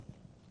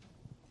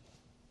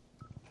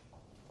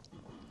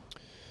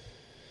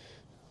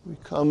We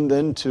come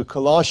then to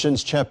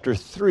Colossians chapter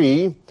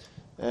 3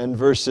 and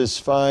verses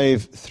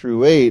 5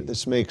 through 8.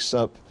 This makes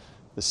up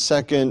the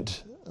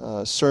second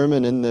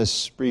sermon in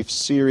this brief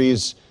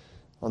series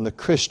on the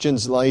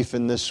Christian's life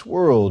in this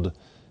world.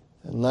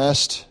 And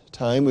last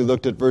time we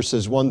looked at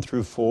verses 1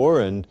 through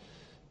 4 and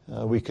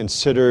we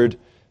considered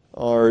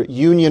our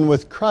union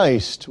with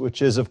Christ,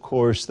 which is, of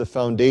course, the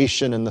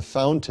foundation and the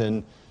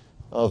fountain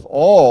of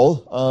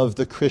all of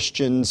the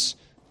Christian's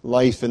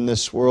life in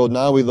this world.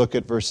 Now we look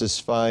at verses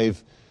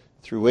 5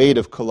 through 8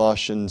 of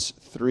Colossians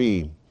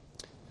 3.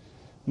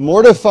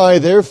 Mortify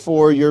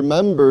therefore your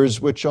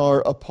members which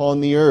are upon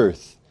the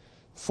earth,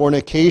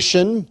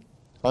 fornication,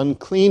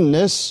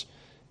 uncleanness,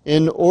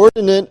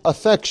 inordinate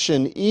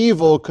affection,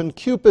 evil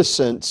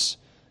concupiscence,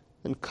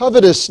 and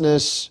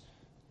covetousness,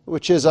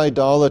 which is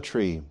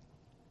idolatry.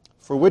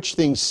 For which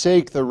things'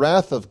 sake the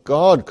wrath of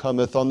God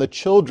cometh on the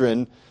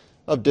children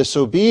of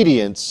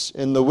disobedience,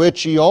 in the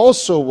which ye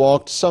also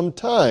walked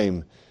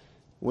sometime,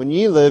 when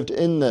ye lived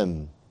in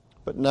them.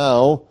 But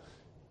now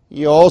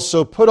ye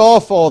also put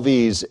off all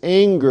these: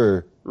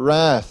 anger,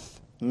 wrath,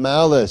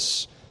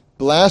 malice,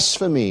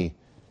 blasphemy,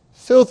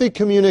 filthy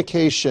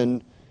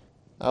communication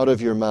out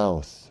of your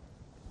mouth.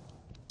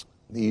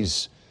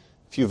 These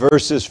few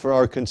verses for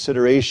our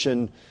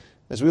consideration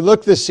as we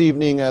look this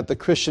evening at the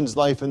Christian's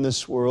life in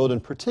this world,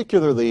 and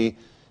particularly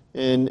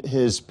in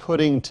his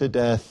putting to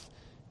death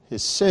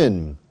his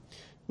sin.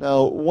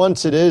 Now,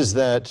 once it is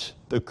that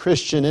the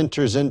Christian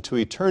enters into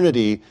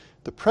eternity,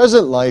 the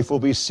present life will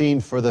be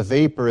seen for the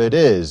vapor it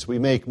is. We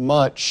make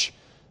much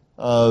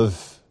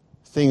of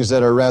things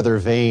that are rather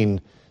vain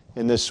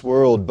in this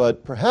world,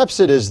 but perhaps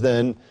it is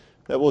then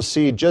that we'll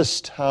see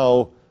just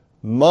how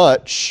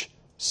much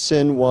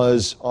sin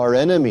was our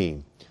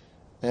enemy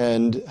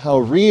and how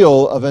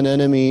real of an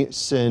enemy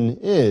sin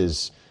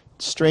is.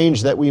 It's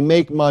strange that we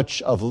make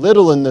much of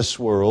little in this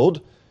world,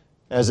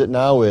 as it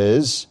now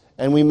is,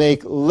 and we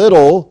make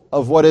little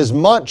of what is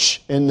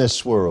much in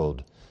this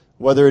world.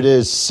 Whether it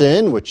is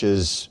sin, which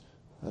is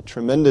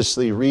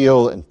tremendously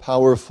real and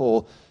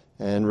powerful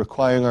and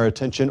requiring our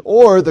attention,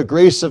 or the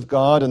grace of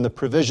God and the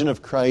provision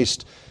of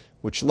Christ,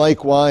 which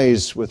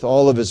likewise, with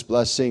all of his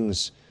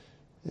blessings,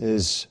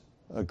 is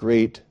a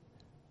great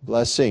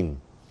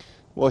blessing.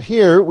 Well,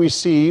 here we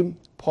see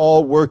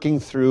Paul working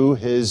through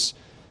his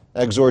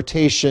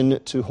exhortation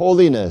to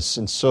holiness.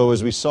 And so,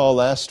 as we saw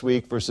last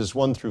week, verses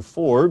 1 through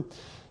 4,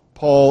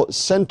 Paul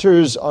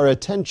centers our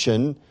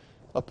attention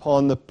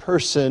upon the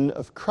person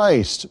of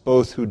Christ,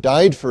 both who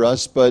died for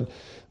us, but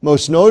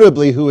most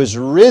notably who is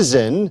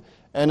risen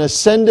and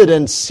ascended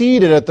and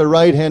seated at the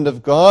right hand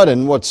of God.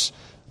 And what's,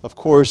 of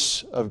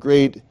course, of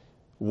great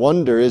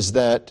wonder is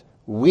that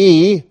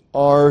we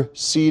are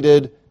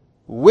seated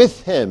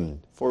with him,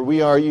 for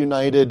we are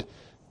united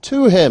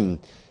to him.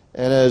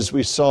 And as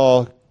we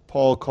saw,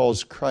 Paul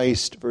calls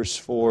Christ, verse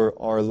 4,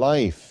 our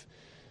life.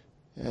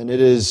 And it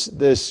is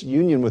this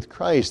union with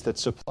Christ that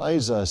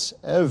supplies us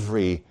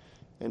every.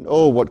 And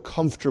oh, what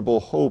comfortable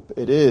hope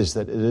it is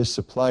that it is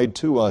supplied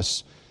to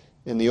us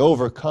in the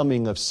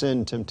overcoming of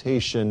sin,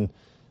 temptation,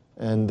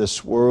 and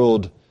this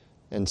world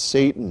and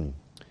Satan.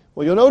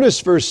 Well, you'll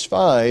notice verse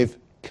 5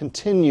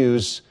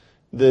 continues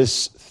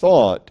this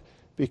thought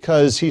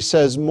because he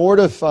says,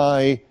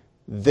 mortify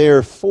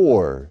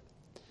therefore.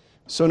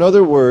 So in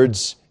other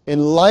words, in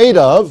light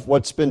of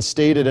what's been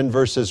stated in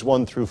verses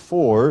 1 through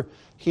 4,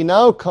 he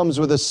now comes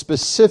with a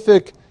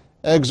specific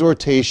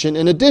exhortation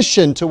in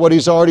addition to what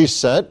he's already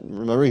said.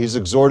 Remember, he's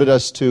exhorted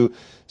us to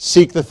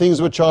seek the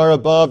things which are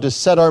above, to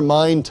set our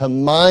mind to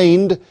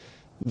mind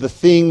the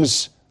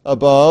things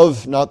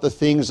above, not the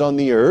things on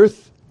the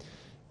earth.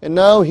 And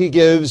now he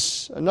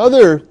gives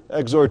another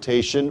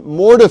exhortation: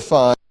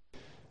 mortify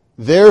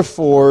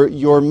therefore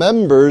your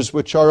members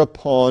which are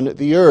upon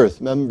the earth.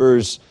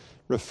 Members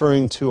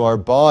referring to our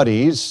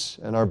bodies,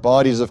 and our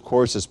bodies, of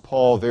course, as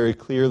Paul very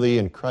clearly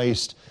in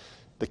Christ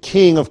the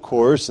King, of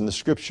course, and the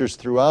Scriptures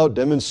throughout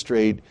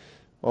demonstrate,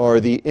 are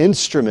the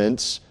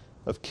instruments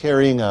of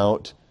carrying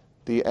out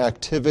the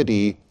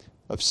activity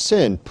of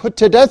sin. Put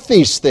to death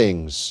these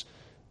things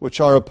which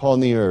are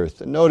upon the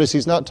earth. And notice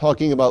he's not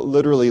talking about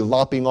literally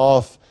lopping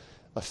off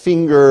a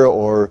finger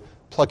or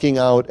plucking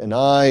out an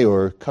eye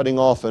or cutting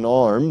off an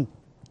arm,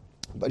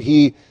 but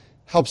he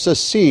helps us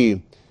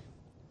see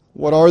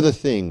what are the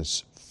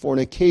things: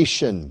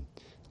 fornication,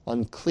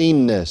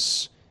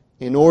 uncleanness,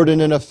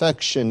 inordinate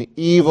affection,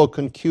 evil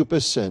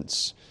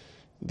concupiscence.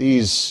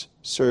 These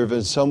serve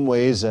in some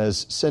ways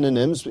as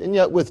synonyms, and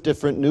yet with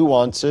different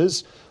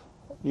nuances.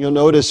 You'll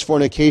notice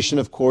fornication,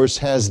 of course,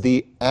 has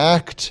the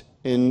act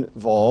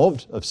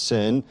involved of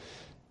sin,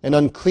 and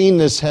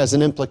uncleanness has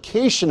an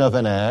implication of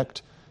an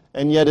act,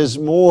 and yet is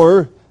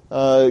more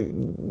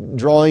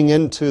drawing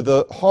into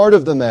the heart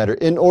of the matter.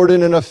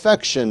 Inordinate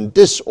affection,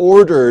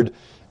 disordered,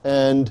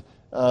 and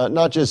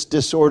not just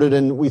disordered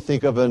and we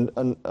think of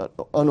an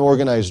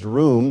unorganized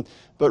room,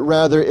 but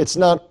rather it's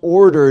not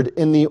ordered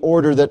in the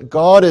order that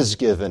God has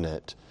given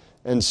it.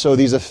 And so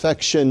these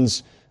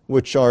affections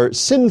which are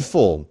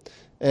sinful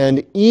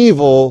and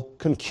evil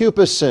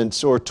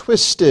concupiscence or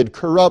twisted,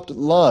 corrupt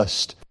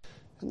lust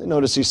And then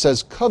notice he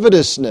says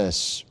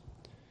covetousness,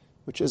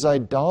 which is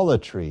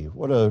idolatry.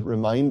 What a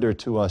reminder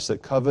to us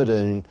that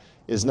coveting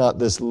is not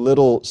this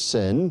little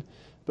sin,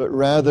 but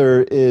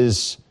rather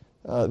is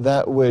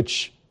that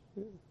which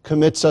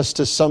commits us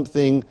to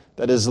something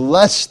that is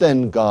less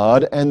than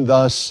God and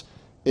thus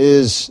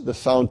is the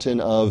fountain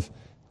of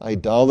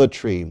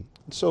idolatry.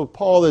 So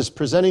Paul is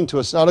presenting to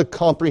us not a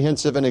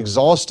comprehensive and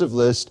exhaustive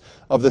list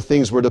of the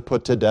things we're to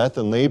put to death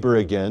and labor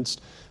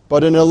against,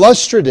 but an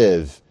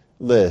illustrative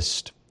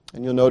list.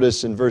 And you'll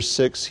notice in verse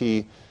 6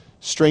 he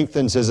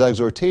strengthens his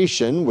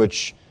exhortation,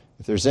 which,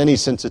 if there's any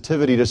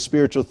sensitivity to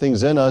spiritual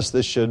things in us,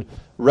 this should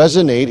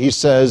resonate. He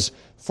says,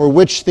 for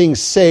which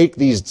things' sake,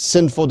 these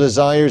sinful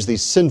desires,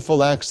 these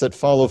sinful acts that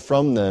follow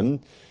from them,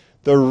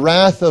 the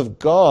wrath of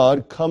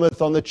God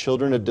cometh on the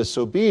children of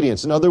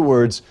disobedience. In other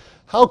words,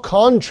 how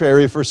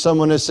contrary for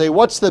someone to say,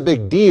 what's the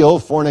big deal?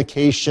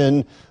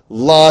 Fornication,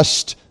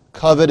 lust,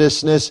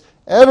 covetousness,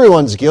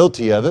 everyone's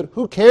guilty of it.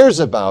 Who cares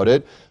about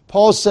it?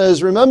 Paul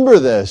says, remember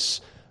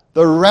this,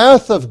 the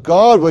wrath of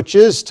God which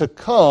is to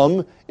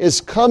come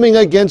is coming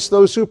against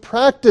those who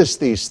practice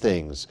these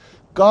things.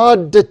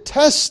 God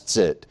detests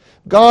it.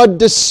 God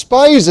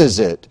despises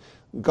it.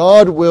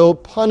 God will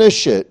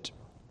punish it.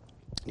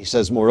 He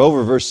says,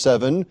 moreover, verse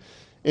 7,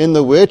 in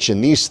the which,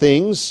 in these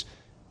things,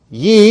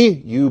 ye,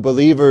 you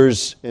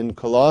believers in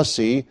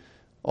Colossae,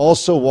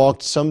 also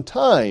walked some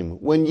time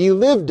when ye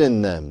lived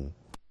in them.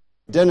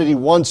 Identity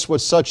once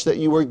was such that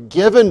you were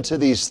given to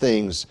these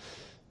things.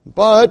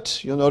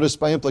 But, you'll notice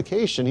by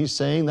implication, he's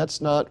saying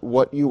that's not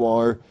what you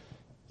are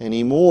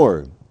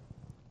anymore.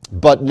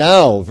 But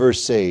now,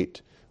 verse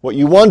 8, what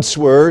you once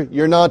were,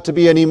 you're not to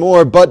be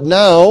anymore. But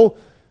now,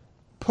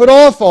 put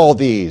off all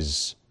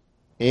these.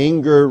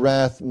 Anger,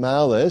 wrath,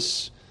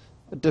 malice,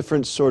 a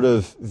different sort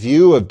of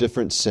view of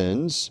different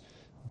sins.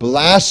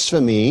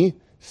 Blasphemy,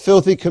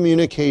 filthy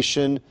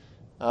communication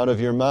out of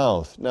your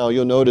mouth. Now,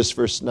 you'll notice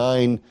verse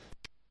 9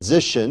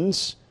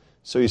 transitions.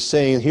 So he's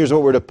saying, here's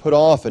what we're to put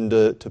off and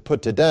to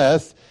put to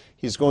death.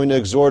 He's going to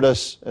exhort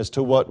us as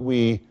to what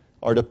we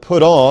are to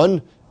put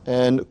on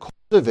and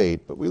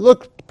cultivate. But we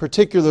look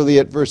particularly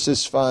at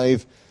verses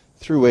 5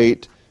 through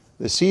 8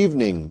 this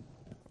evening.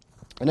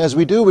 And as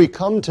we do, we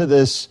come to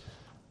this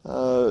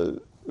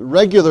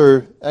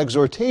regular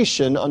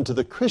exhortation unto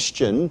the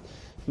Christian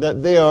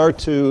that they are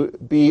to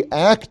be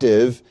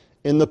active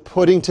in the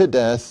putting to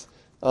death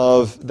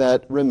of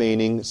that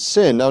remaining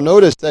sin. Now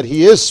notice that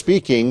he is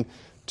speaking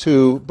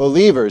to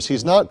believers.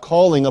 He's not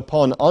calling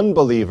upon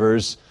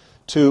unbelievers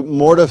to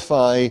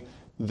mortify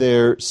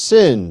their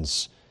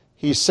sins.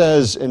 He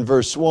says in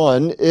verse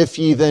 1, if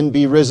ye then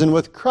be risen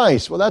with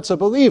Christ. Well, that's a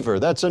believer.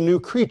 That's a new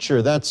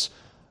creature. That's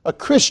a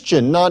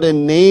Christian, not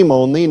in name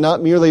only,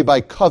 not merely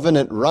by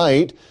covenant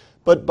right,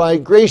 but by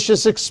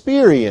gracious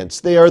experience.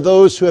 They are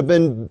those who have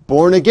been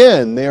born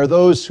again. They are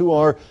those who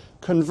are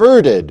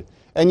converted.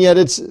 And yet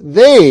it's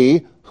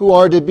they who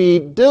are to be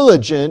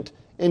diligent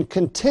in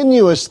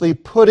continuously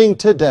putting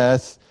to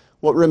death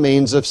what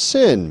remains of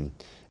sin.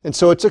 And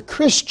so it's a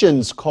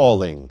Christian's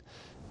calling.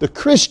 The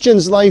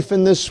Christian's life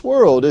in this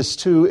world is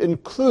to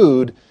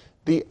include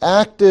the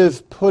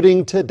active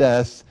putting to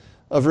death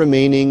of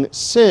remaining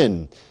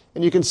sin.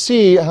 And you can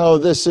see how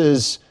this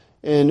is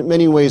in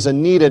many ways a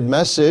needed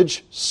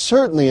message,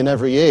 certainly in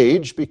every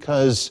age,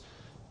 because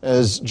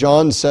as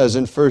John says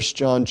in 1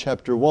 John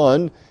chapter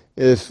 1,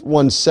 if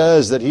one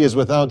says that he is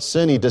without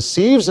sin, he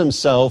deceives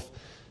himself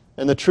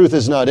and the truth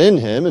is not in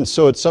him. And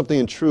so it's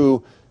something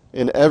true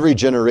in every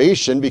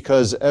generation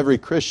because every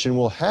Christian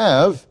will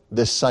have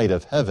this sight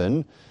of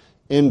heaven,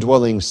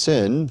 indwelling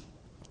sin.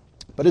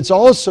 But it's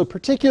also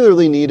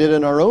particularly needed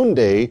in our own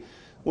day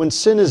when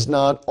sin is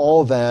not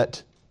all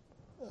that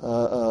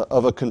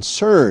of a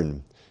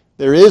concern.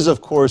 There is, of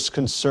course,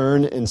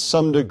 concern in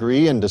some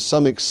degree and to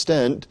some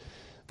extent.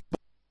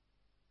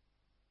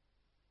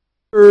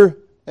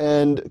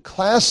 And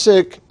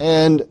classic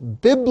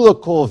and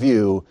biblical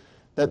view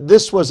that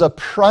this was a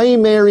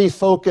primary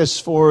focus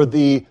for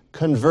the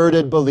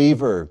converted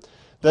believer,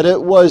 that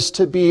it was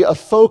to be a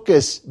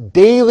focus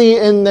daily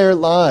in their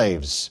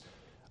lives,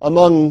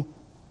 among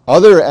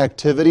other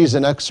activities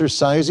and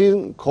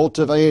exercising,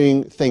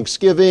 cultivating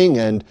thanksgiving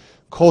and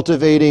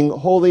cultivating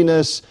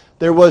holiness.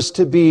 There was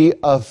to be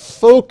a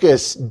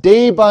focus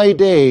day by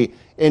day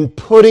in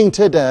putting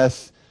to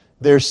death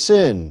their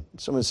sin.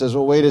 Someone says,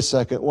 well, wait a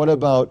second, what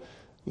about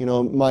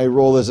my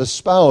role as a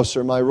spouse,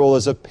 or my role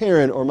as a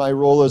parent, or my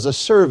role as a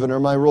servant, or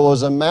my role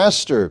as a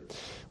master?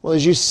 Well,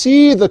 as you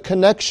see the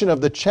connection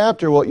of the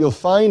chapter, what you'll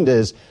find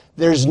is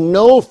there's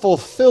no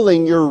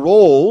fulfilling your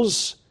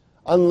roles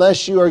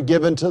unless you are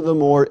given to the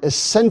more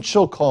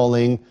essential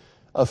calling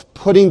of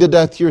putting to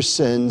death your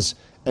sins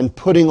and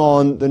putting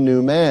on the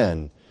new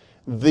man.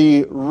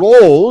 The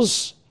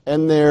roles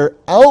and their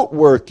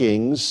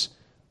outworkings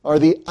are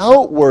the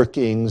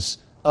outworkings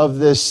of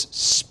this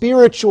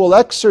spiritual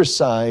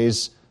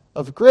exercise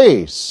of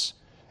grace.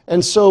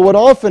 And so what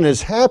often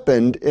has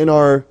happened in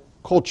our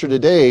culture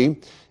today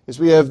is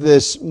we have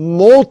this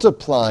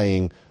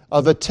multiplying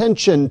of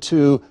attention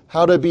to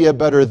how to be a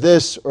better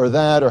this or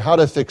that, or how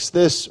to fix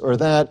this or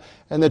that,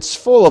 and it's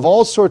full of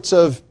all sorts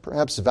of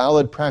perhaps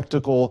valid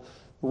practical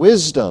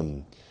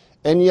wisdom.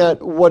 And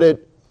yet what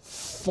it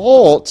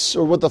faults,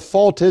 or what the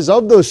fault is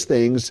of those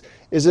things,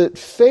 is it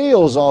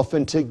fails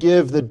often to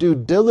give the due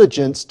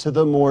diligence to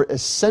the more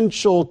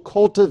essential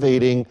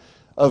cultivating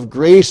of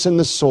grace in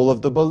the soul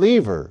of the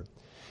believer.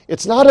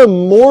 It's not a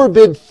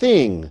morbid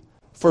thing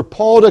for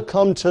Paul to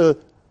come to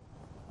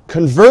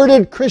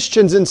converted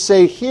Christians and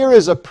say, here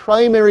is a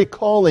primary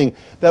calling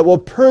that will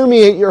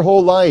permeate your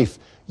whole life.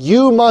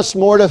 You must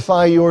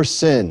mortify your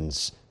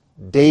sins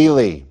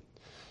daily.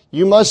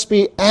 You must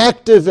be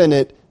active in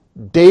it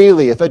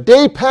daily. If a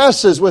day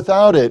passes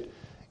without it,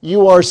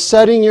 you are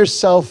setting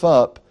yourself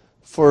up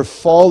for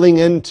falling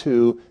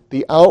into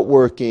the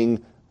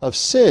outworking of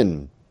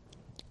sin.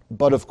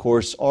 But of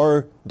course,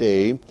 our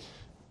day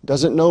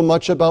doesn't know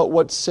much about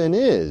what sin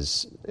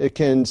is. It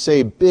can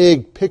say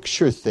big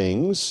picture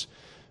things,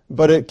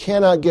 but it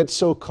cannot get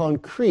so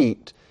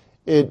concrete.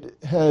 It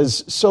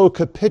has so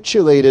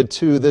capitulated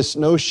to this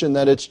notion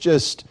that it's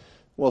just,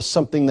 well,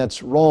 something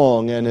that's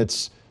wrong, and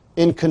it's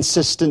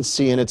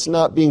inconsistency, and it's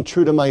not being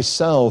true to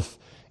myself,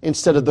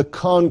 instead of the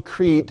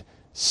concrete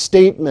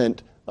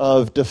statement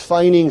of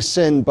defining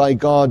sin by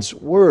God's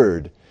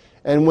Word.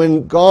 And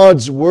when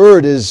God's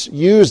Word is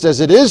used as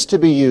it is to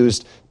be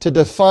used to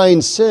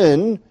define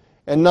sin,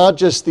 and not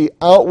just the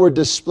outward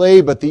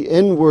display, but the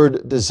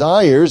inward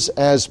desires,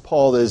 as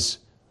Paul is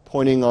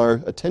pointing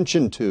our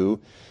attention to,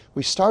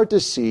 we start to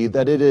see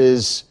that it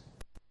is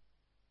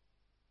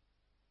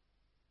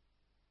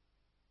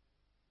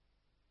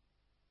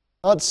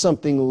not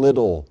something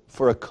little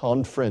for a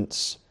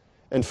conference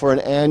and for an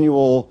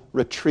annual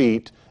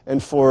retreat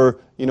and for,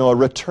 a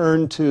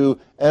return to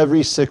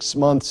every 6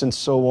 months and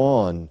so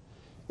on.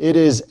 It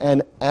is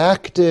an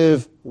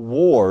active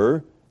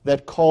war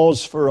that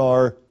calls for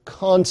our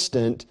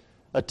constant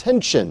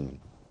attention.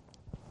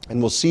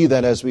 And we'll see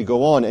that as we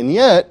go on. And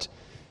yet,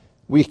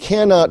 we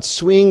cannot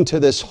swing to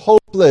this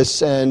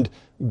hopeless and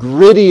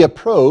gritty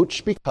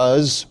approach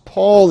because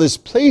Paul is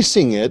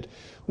placing it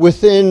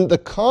within the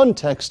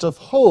context of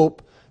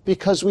hope,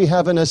 because we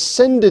have an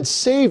ascended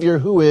Savior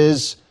who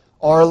is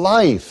our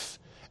life.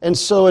 And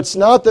so it's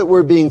not that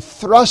we're being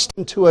thrust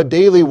into a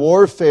daily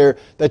warfare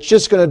that's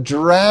just going to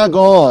drag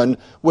on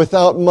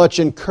without much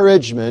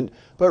encouragement,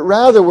 but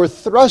rather we're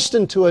thrust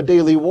into a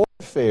daily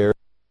warfare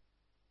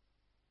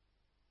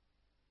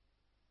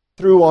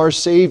through our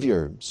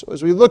Savior. So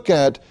as we look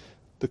at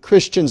the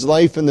Christian's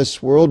life in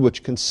this world,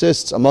 which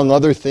consists, among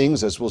other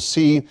things, as we'll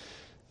see,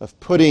 of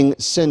putting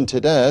sin to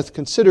death,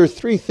 consider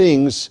three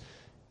things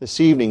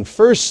this evening.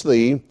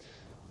 Firstly,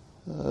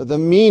 the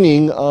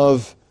meaning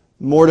of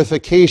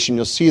mortification.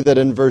 You'll see that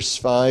in verse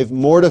 5,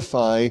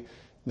 mortify,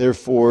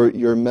 therefore,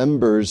 your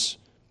members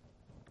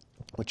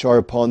which are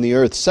upon the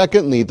earth.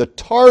 Secondly, the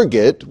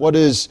target. What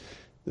is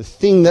the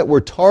thing that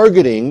we're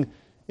targeting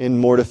in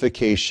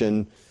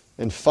mortification?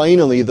 And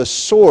finally, the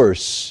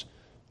source,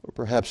 or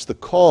perhaps the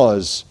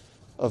cause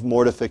of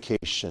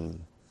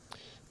mortification.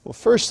 Well,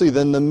 firstly,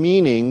 then, the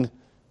meaning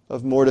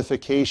of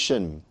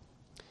mortification.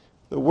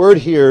 The word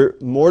here,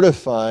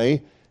 mortify,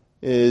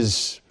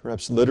 is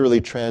perhaps literally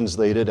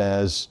translated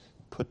as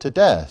put to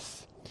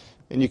death.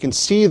 And you can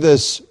see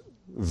this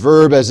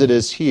verb as it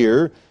is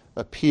here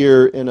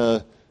appear in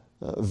a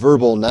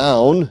verbal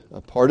noun,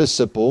 a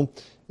participle,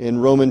 in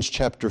Romans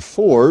chapter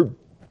 4,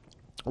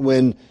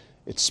 when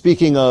it's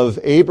speaking of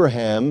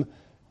Abraham,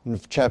 in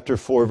chapter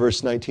 4,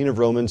 verse 19 of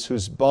Romans,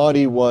 whose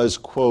body was,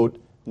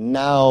 quote,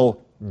 now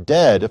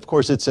dead. Of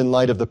course, it's in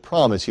light of the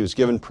promise. He was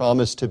given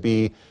promise to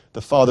be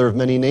the father of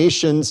many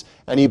nations,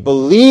 and he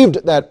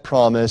believed that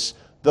promise,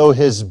 though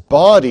his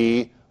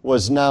body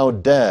was now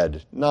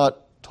dead. Not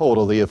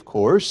totally, of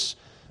course,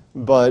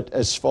 but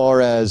as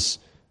far as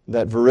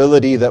that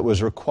virility that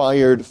was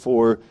required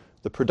for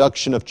the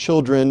production of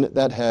children,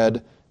 that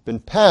had been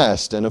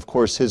past. And of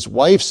course, his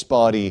wife's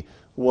body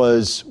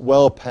was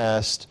well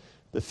past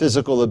the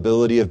physical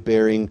ability of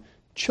bearing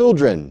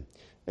children.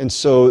 And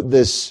so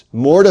this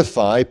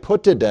mortify,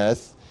 put to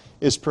death,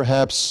 is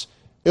perhaps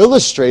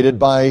illustrated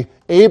by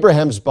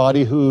Abraham's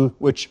body,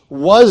 which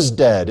was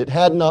dead. It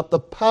had not the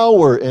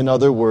power, in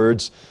other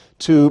words,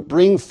 to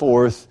bring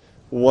forth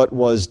what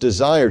was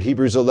desired.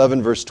 Hebrews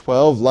 11, verse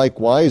 12,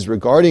 likewise,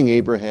 regarding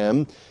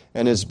Abraham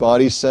and his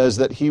body, says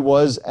that he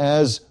was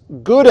as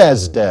good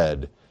as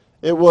dead.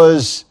 It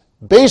was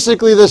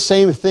basically the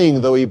same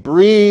thing, though he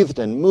breathed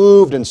and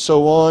moved and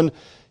so on.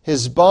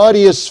 His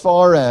body, as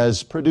far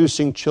as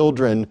producing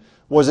children,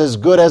 was as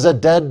good as a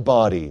dead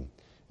body.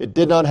 It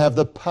did not have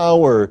the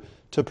power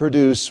to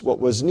produce what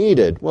was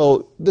needed.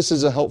 Well, this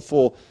is a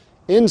helpful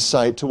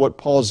insight to what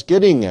Paul's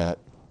getting at.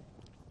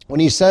 When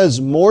he says,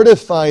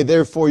 mortify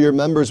therefore your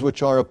members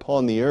which are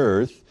upon the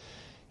earth,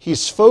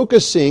 he's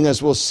focusing,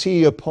 as we'll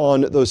see,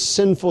 upon those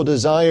sinful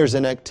desires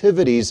and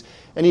activities,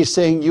 and he's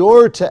saying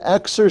you're to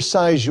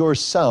exercise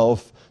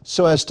yourself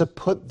so as to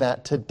put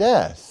that to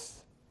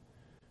death.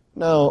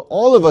 Now,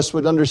 all of us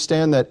would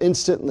understand that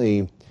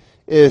instantly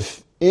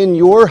if in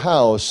your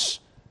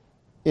house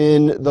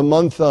in the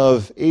month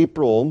of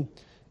April,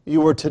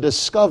 you were to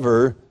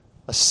discover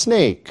a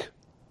snake.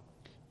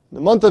 In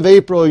the month of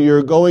April,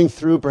 you're going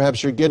through,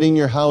 perhaps you're getting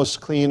your house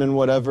clean and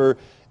whatever,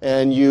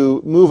 and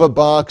you move a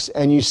box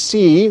and you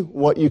see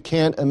what you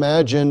can't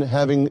imagine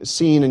having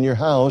seen in your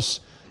house.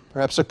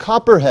 Perhaps a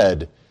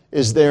copperhead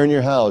is there in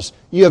your house.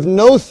 You have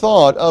no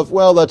thought of,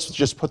 well, let's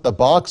just put the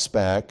box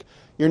back.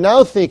 You're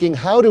now thinking,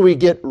 how do we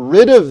get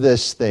rid of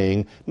this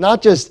thing,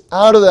 not just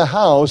out of the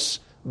house,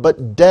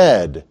 but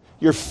dead?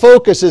 Your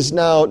focus is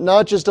now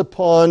not just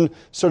upon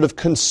sort of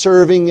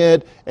conserving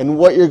it and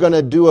what you're going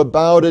to do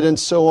about it and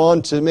so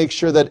on to make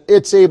sure that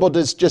it's able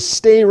to just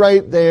stay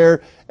right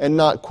there and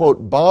not,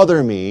 quote,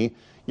 bother me.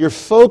 Your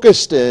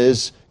focus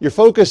is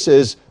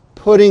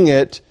putting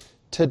it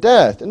to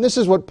death. And this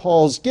is what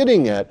Paul's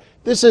getting at.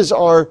 This is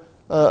our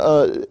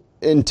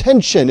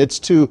intention. It's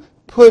to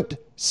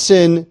put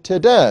sin to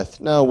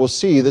death. Now, we'll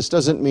see, this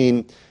doesn't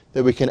mean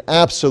that we can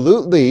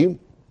absolutely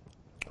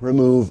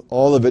remove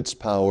all of its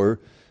power,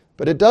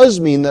 but it does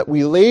mean that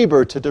we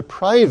labor to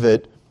deprive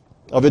it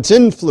of its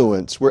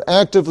influence. We're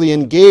actively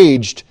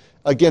engaged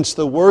against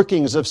the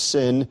workings of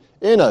sin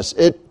in us.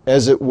 It,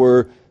 as it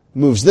were,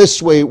 moves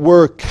this way,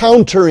 we're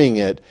countering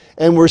it,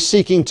 and we're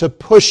seeking to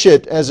push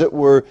it, as it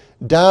were,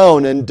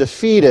 down and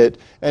defeat it,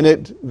 and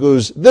it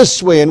goes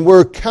this way, and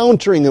we're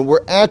countering it.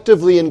 We're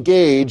actively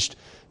engaged,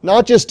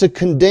 not just to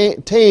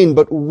contain,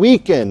 but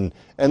weaken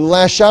and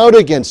lash out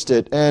against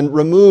it and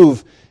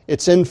remove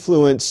its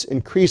influence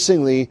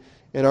increasingly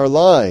in our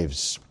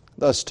lives.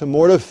 Thus, to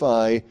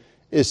mortify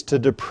is to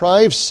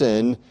deprive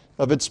sin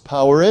of its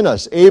power in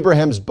us.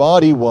 Abraham's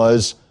body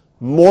was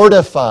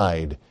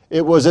mortified.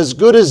 It was as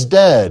good as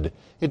dead.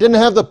 It didn't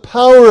have the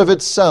power of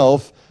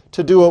itself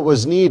to do what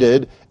was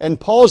needed. And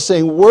Paul's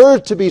saying we're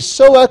to be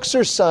so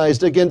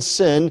exercised against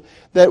sin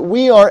that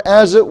we are,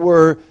 as it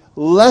were,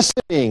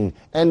 lessening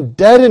and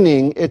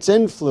deadening its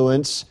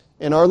influence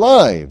in our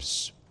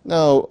lives.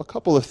 Now, a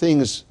couple of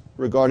things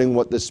regarding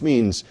what this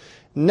means.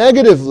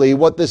 Negatively,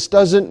 what this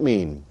doesn't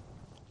mean.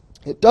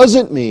 It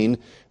doesn't mean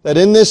that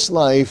in this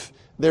life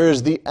there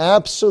is the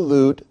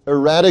absolute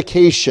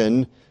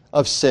eradication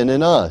of sin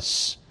in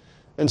us.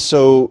 And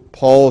so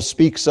Paul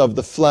speaks of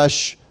the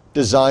flesh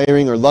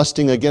desiring or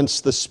lusting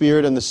against the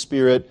Spirit and the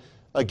Spirit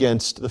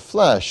against the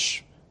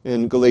flesh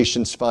in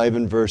Galatians 5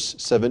 and verse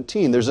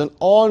 17. There's an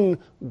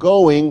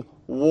ongoing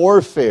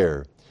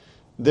warfare.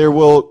 There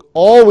will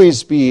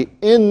always be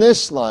in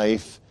this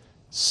life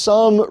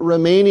some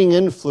remaining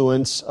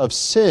influence of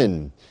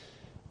sin.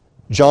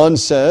 John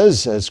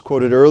says, as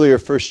quoted earlier,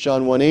 1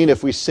 John 1:8,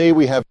 if we say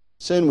we have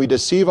sin, we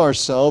deceive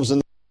ourselves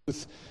and the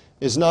truth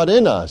is not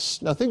in us.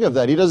 Now think of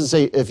that. He doesn't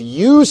say, if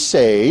you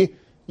say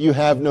you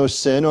have no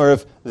sin, or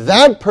if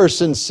that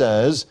person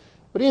says,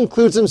 but he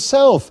includes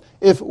himself.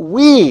 If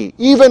we,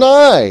 even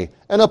I,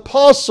 an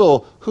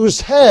apostle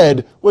whose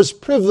head was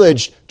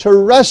privileged to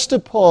rest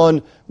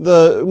upon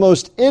the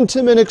most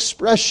intimate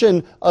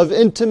expression of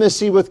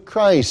intimacy with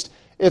Christ,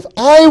 if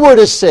I were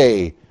to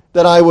say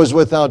that I was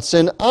without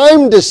sin,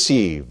 I'm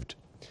deceived.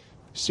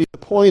 See, the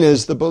point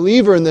is, the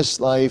believer in this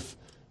life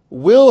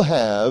will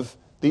have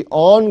the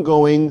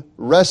ongoing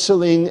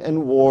wrestling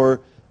and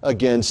war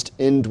against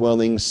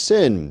indwelling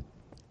sin.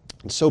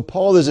 And so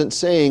Paul isn't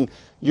saying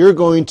you're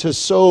going to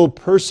so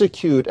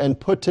persecute and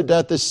put to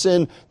death the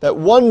sin that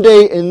one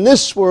day in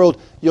this world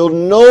you'll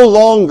no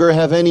longer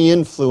have any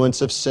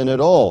influence of sin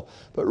at all.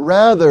 But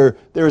rather,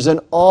 there's an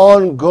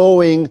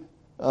ongoing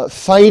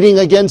fighting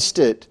against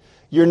it.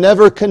 You're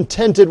never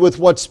contented with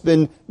what's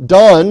been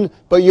done,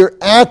 but you're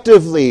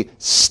actively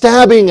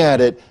stabbing at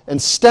it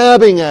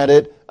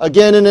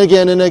again and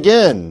again and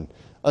again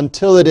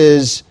until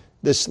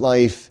this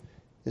life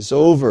is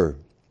over.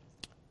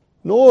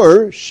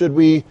 Nor should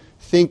we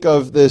think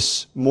of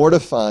this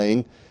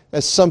mortifying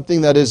as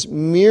something that is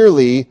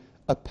merely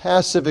a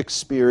passive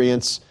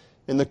experience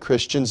in the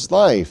Christian's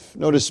life.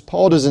 Notice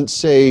Paul doesn't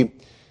say,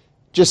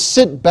 just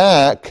sit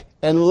back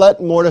and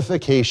let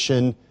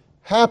mortification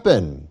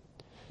happen.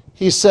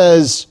 He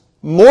says,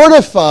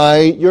 mortify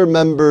your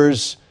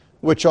members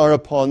which are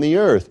upon the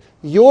earth.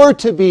 You're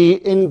to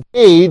be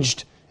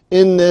engaged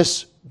in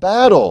this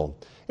battle.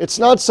 It's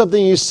not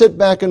something you sit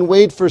back and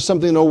wait for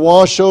something to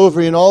wash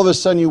over you, and all of a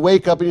sudden you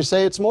wake up and you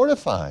say, it's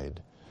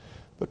mortified.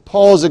 But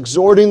Paul's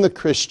exhorting the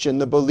Christian,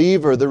 the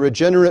believer, the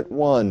regenerate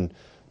one,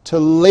 to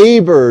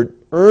labor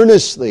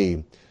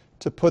earnestly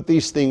to put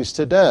these things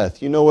to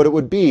death. You know what it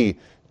would be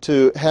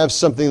to have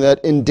something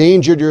that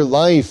endangered your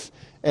life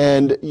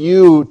and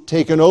you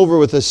taken over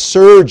with a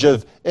surge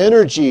of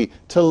energy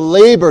to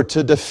labor,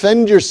 to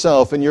defend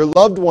yourself and your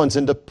loved ones,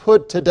 and to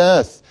put to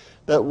death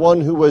that one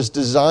who was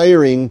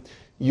desiring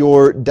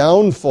your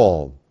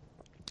downfall.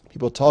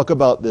 People talk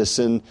about this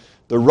in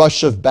the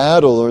rush of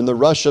battle or in the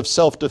rush of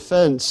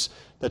self-defense,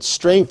 that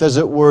strength, as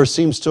it were,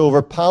 seems to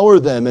overpower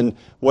them, and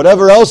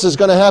whatever else is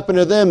going to happen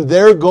to them,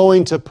 they're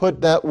going to put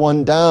that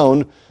one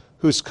down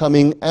who's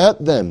coming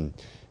at them.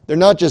 They're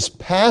not just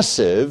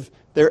passive,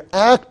 they're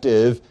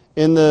active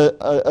in the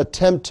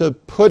attempt to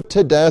put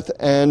to death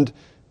and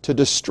to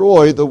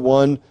destroy the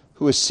one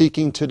who is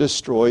seeking to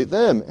destroy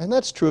them. And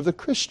that's true of the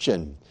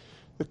Christian.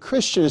 The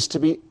Christian is to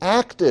be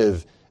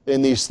active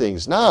in these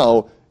things.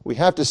 Now, we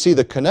have to see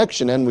the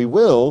connection, and we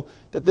will,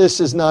 that this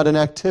is not an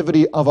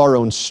activity of our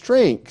own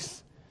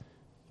strength.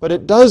 But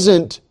it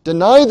doesn't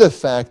deny the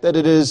fact that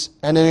it is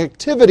an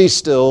activity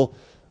still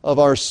of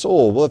our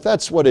soul. Well, if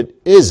that's what it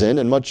isn't,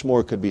 and much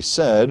more could be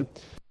said,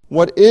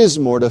 what is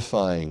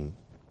mortifying?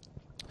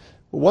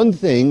 One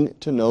thing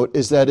to note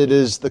is that it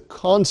is the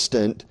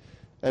constant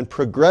and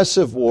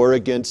progressive war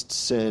against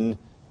sin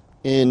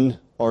in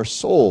our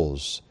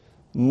souls.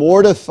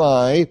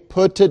 Mortify,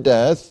 put to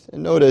death,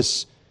 and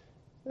notice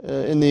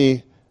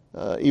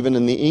even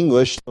in the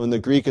English, in the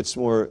Greek it's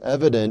more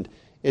evident,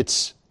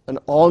 it's an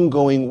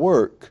ongoing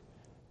work.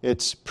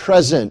 It's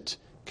present.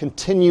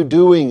 Continue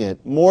doing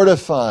it.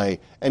 Mortify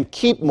and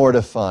keep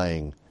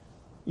mortifying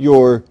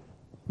your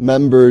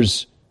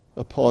members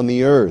upon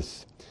the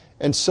earth.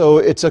 And so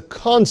it's a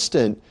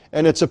constant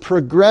and it's a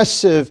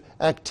progressive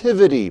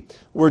activity.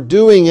 We're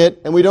doing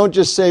it and we don't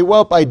just say,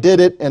 well, I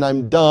did it and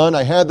I'm done.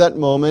 I had that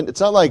moment.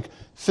 It's not like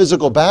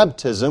physical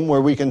baptism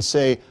where we can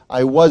say,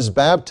 I was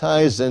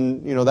baptized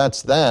and,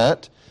 that's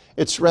that.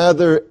 It's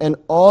rather an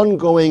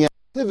ongoing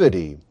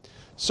activity.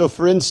 So,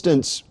 for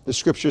instance, the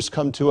Scriptures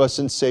come to us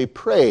and say,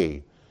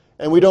 pray.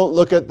 And we don't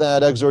look at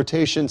that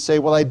exhortation and say,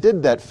 well, I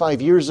did that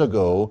 5 years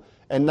ago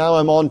and now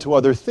I'm on to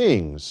other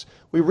things.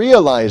 We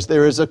realize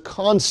there is a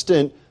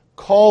constant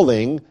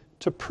calling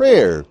to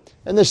prayer.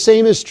 And the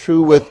same is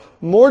true with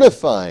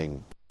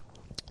mortifying.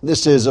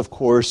 This is, of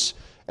course,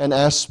 an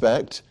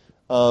aspect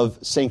of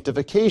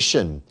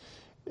sanctification.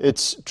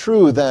 It's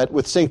true that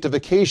with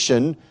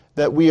sanctification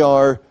that we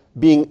are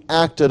being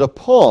acted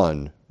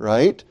upon,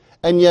 right?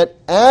 And yet,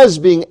 as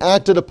being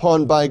acted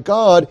upon by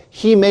God,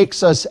 He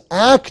makes us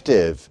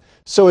active.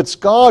 So it's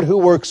God who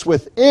works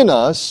within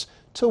us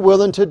to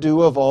will and to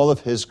do of all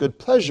of His good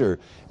pleasure.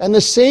 And the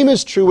same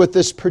is true with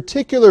this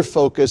particular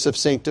focus of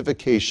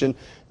sanctification,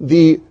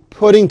 the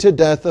putting to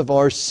death of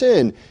our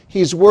sin.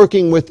 He's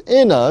working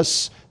within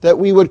us that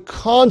we would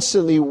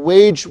constantly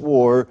wage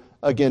war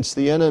against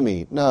the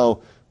enemy.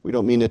 Now, we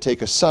don't mean to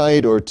take a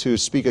side or to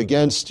speak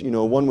against,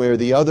 one way or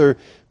the other,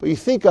 but you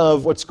think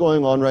of what's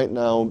going on right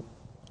now,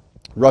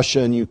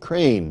 Russia and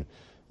Ukraine.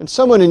 And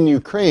someone in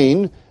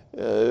Ukraine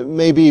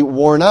may be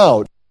worn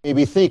out, may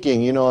be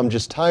thinking, I'm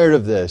just tired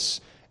of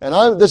this.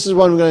 And this is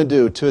what I'm going to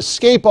do. To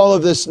escape all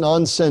of this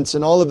nonsense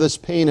and all of this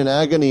pain and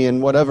agony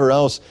and whatever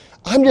else,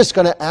 I'm just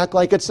going to act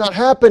like it's not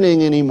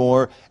happening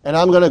anymore, and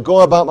I'm going to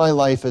go about my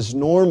life as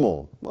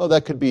normal. Well,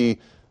 that could be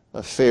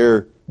a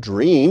fair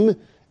dream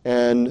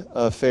and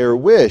a fair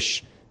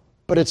wish,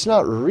 but it's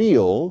not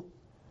real.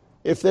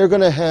 If they're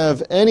going to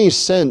have any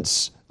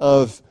sense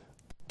of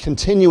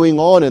continuing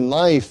on in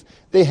life,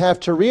 they have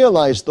to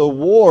realize the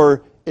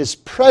war is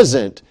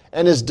present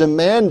and is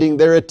demanding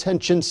their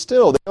attention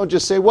still. They don't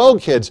just say, well,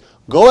 kids,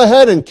 go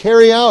ahead and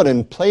carry out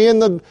and play in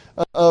the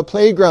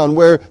playground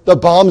where the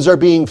bombs are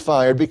being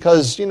fired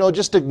because,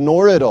 just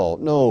ignore it all.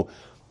 No,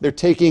 they're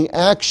taking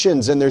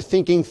actions and they're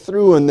thinking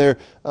through and they're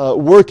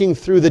working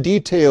through the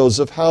details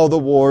of how the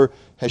war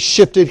has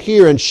shifted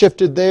here and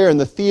shifted there and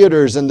the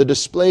theaters and the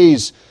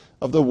displays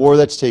of the war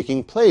that's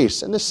taking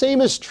place. And the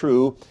same is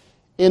true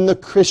in the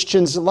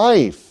Christian's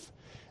life.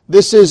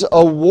 This is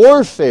a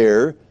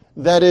warfare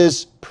that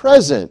is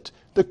present.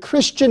 The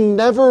Christian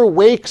never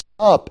wakes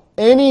up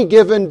any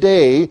given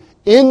day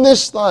in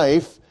this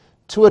life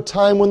to a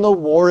time when the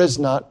war is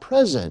not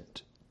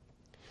present.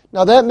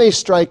 Now that may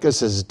strike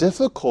us as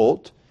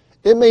difficult.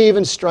 It may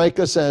even strike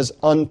us as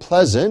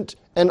unpleasant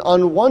and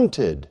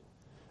unwanted.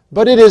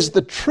 But it is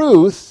the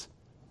truth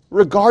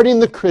regarding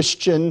the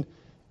Christian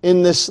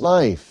in this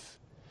life.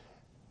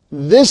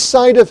 This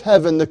side of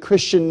heaven, the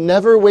Christian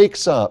never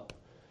wakes up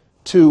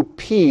to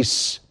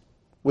peace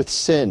with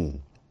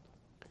sin.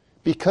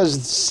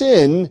 Because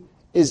sin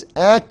is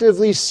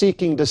actively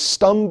seeking to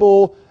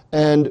stumble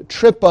and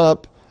trip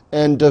up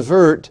and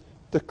divert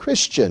the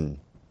Christian.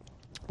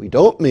 We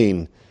don't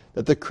mean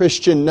that the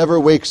Christian never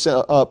wakes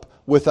up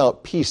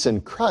without peace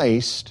in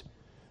Christ,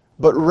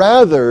 but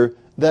rather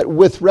that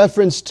with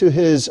reference to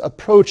his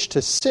approach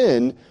to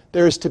sin,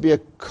 there is to be a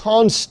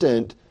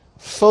constant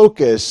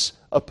focus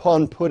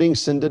upon putting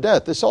sin to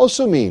death. This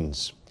also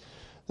means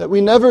that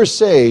we never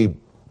say,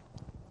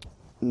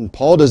 and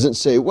Paul doesn't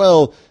say,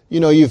 well,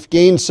 you've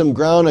gained some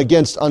ground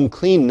against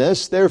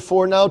uncleanness,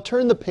 therefore now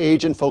turn the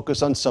page and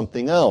focus on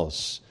something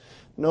else.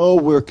 No,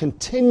 we're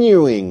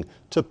continuing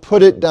to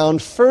put it down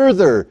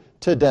further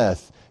to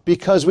death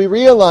because we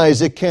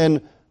realize it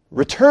can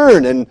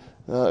return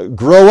and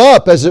grow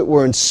up, as it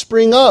were, and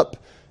spring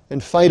up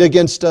and fight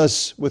against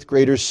us with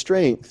greater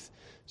strength.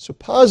 So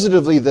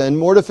positively then,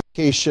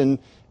 mortification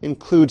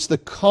includes the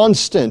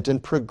constant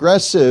and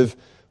progressive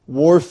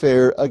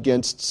warfare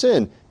against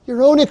sin.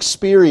 Your own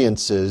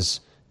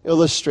experiences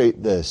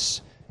illustrate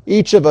this.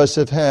 Each of us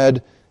have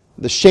had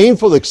the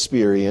shameful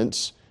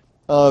experience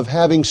of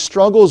having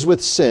struggles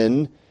with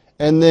sin,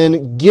 and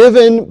then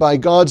given by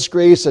God's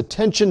grace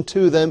attention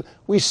to them,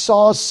 we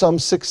saw some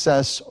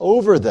success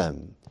over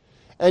them.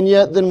 And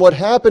yet then what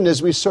happened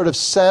is we sort of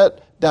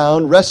sat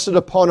down, rested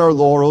upon our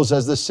laurels,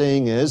 as the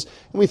saying is,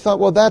 and we thought,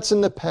 well, that's in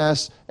the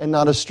past and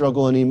not a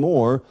struggle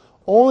anymore,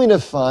 only to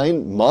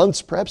find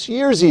months, perhaps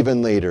years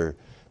even later,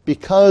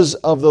 because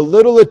of the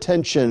little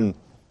attention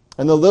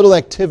and the little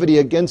activity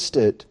against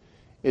it,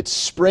 it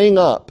sprang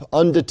up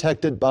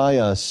undetected by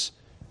us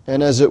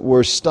and, as it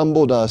were,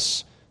 stumbled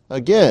us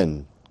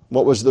again.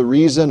 What was the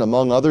reason?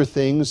 Among other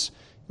things,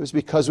 it was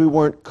because we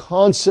weren't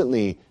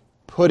constantly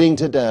putting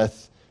to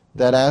death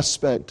that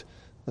aspect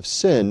of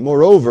sin.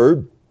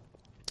 Moreover,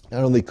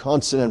 not only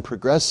constant and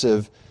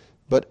progressive,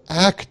 but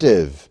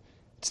active.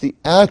 It's the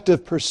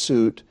active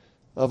pursuit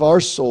of our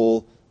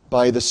soul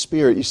by the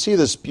Spirit. You see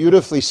this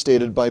beautifully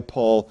stated by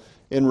Paul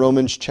in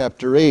Romans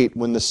chapter 8,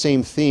 when the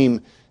same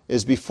theme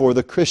is before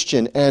the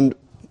Christian, and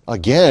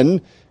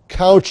again,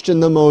 couched in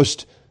the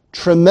most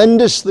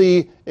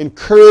tremendously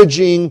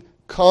encouraging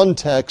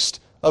context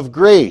of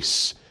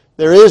grace.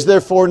 There is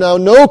therefore now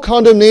no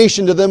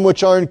condemnation to them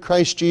which are in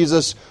Christ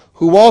Jesus,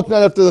 who walk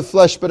not after the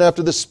flesh, but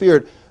after the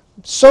Spirit.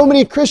 So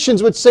many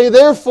Christians would say,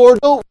 therefore,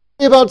 don't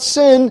worry about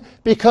sin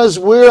because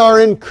we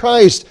are in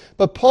Christ.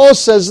 But Paul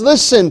says,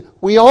 listen,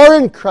 we are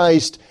in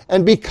Christ,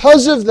 and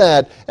because of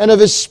that, and of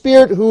His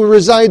Spirit who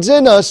resides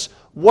in us,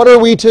 what are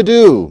we to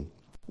do?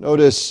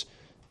 Notice,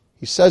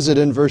 he says it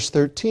in verse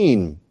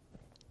 13.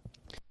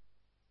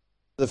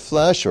 The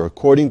flesh, or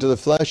according to the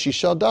flesh, ye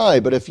shall die.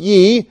 But if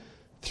ye,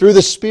 through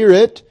the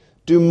Spirit,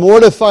 do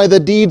mortify the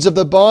deeds of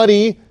the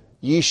body,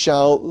 ye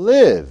shall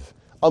live.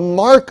 A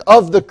mark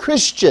of the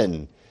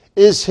Christian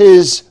is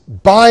his,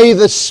 by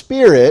the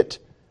Spirit,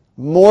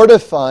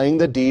 mortifying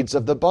the deeds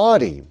of the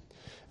body.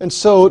 And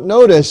so,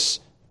 notice,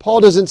 Paul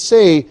doesn't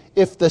say,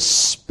 if the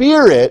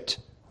Spirit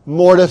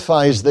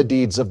mortifies the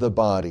deeds of the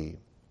body.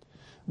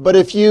 But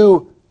if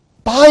you,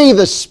 by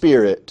the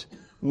Spirit,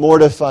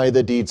 mortify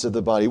the deeds of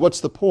the body.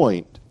 What's the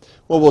point?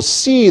 Well, we'll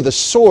see the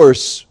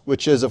source,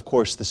 which is, of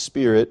course, the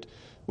Spirit,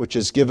 which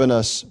is given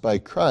us by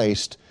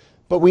Christ.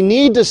 But we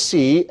need to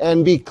see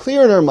and be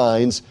clear in our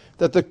minds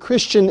that the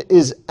Christian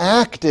is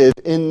active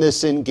in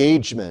this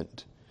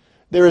engagement.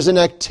 There is an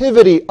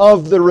activity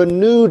of the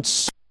renewed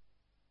soul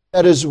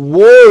that is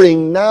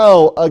warring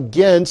now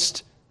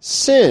against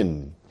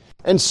sin.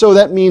 And so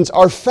that means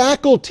our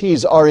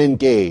faculties are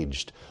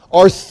engaged.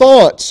 Our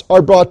thoughts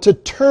are brought to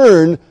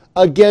turn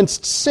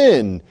against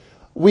sin.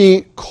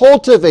 We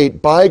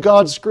cultivate, by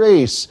God's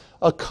grace,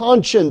 a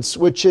conscience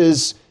which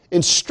is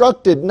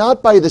instructed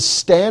not by the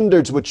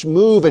standards which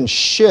move and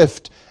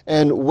shift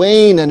and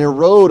wane and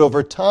erode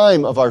over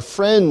time of our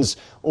friends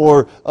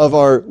or of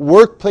our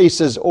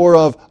workplaces or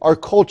of our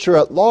culture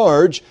at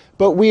large,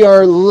 but we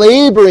are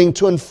laboring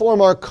to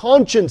inform our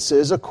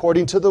consciences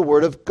according to the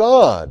Word of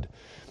God.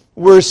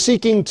 We're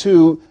seeking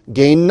to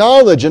gain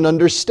knowledge and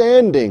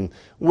understanding.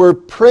 We're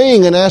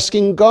praying and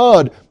asking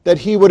God that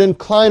He would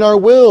incline our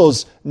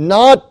wills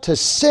not to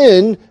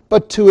sin,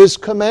 but to His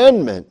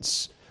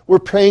commandments. We're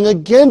praying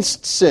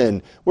against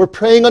sin. We're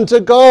praying unto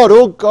God,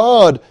 O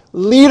God,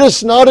 lead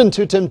us not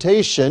into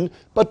temptation,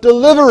 but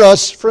deliver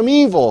us from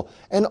evil.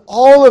 And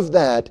all of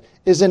that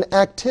is an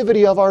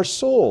activity of our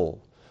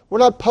soul. We're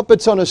not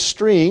puppets on a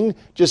string,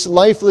 just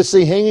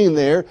lifelessly hanging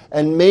there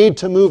and made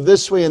to move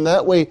this way and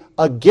that way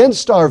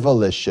against our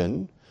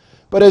volition.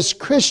 But as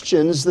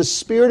Christians, the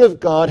Spirit of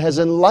God has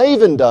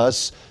enlivened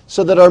us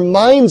so that our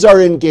minds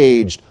are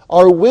engaged,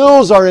 our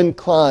wills are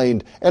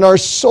inclined, and our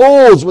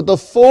souls, with the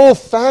full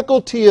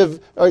faculty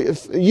of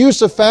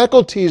use of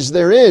faculties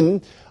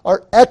therein,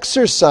 are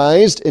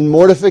exercised in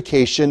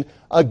mortification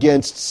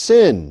against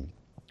sin.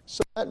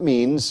 So that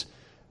means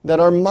that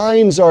our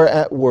minds are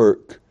at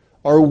work,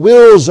 our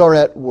wills are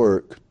at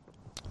work,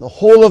 the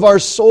whole of our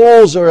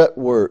souls are at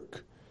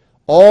work,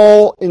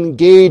 all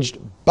engaged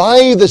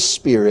by the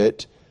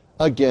Spirit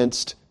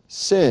against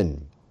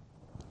sin.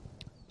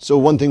 So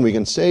one thing we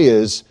can say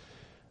is,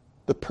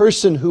 the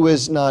person who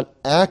is not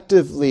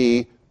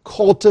actively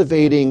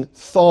cultivating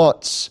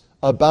thoughts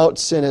about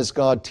sin as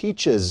God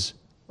teaches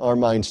our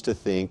minds to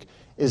think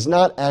is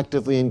not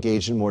actively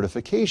engaged in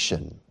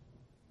mortification.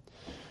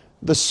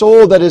 The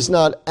soul that is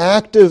not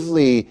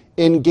actively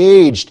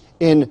engaged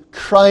in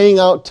crying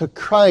out to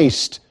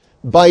Christ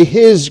by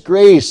His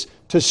grace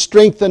to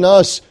strengthen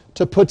us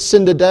to put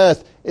sin to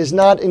death is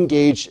not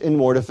engaged in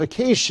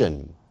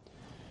mortification.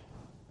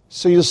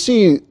 So you'll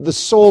see the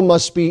soul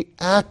must be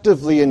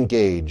actively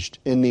engaged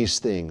in these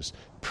things.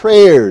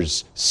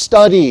 Prayers,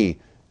 study,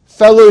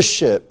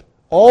 fellowship,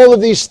 all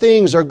of these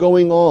things are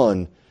going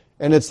on,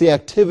 and it's the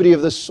activity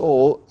of the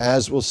soul,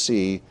 as we'll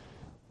see,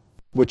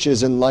 which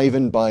is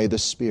enlivened by the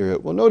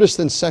Spirit. Well, notice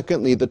then,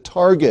 secondly, the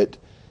target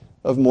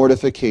of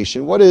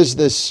mortification. What is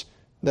this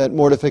that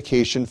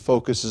mortification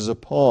focuses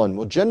upon?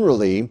 Well,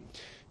 generally,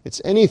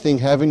 it's anything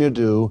having to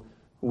do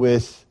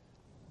with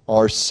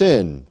our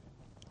sin.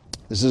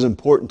 This is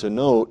important to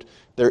note.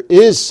 There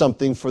is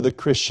something for the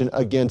Christian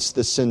against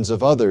the sins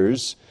of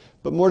others,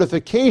 but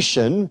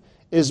mortification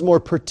is more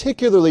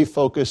particularly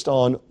focused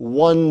on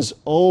one's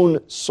own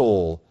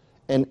soul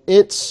and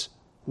its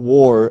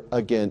war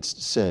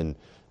against sin.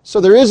 So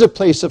there is a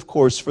place, of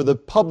course, for the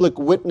public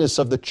witness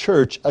of the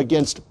church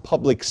against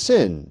public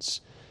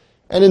sins.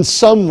 And in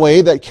some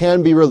way that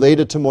can be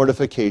related to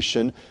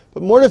mortification,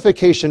 but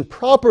mortification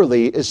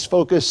properly is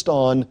focused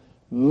on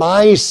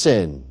my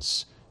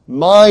sins,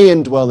 my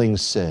indwelling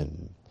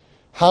sin,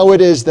 how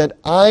it is that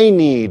I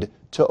need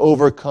to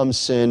overcome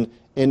sin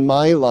in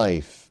my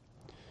life.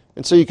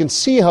 And so you can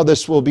see how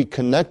this will be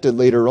connected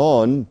later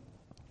on.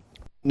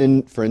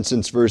 In, for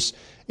instance, verse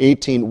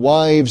 18,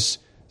 wives,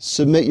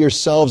 submit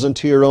yourselves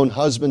unto your own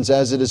husbands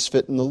as it is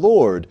fit in the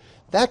Lord.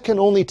 That can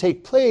only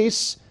take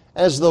place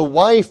as the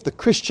wife, the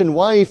Christian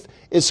wife,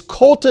 is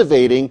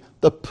cultivating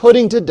the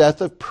putting to death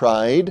of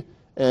pride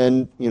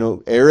and,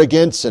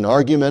 arrogance and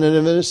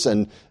argumentativeness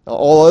and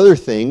all other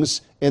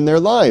things in their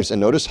lives.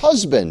 And notice,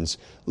 husbands,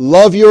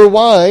 love your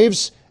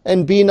wives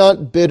and be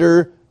not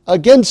bitter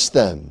against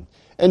them.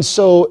 And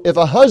so if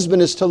a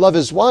husband is to love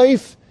his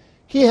wife,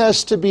 he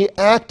has to be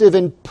active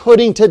in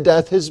putting to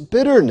death his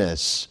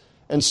bitterness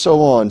and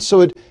so on.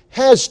 So it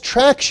has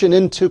traction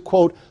into,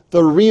 quote,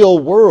 the real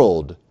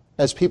world,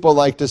 as people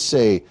like to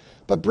say.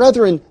 But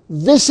brethren,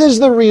 this is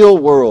the real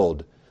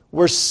world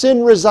where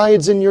sin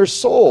resides in your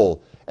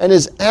soul and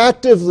is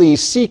actively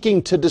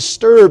seeking to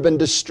disturb and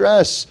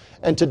distress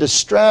and to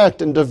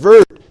distract and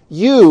divert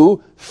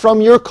you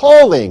from your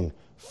calling,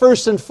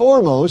 first and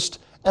foremost,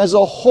 as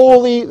a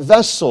holy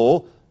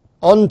vessel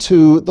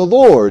unto the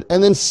Lord.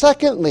 And then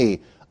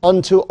secondly,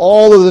 unto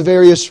all of the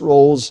various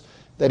roles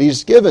that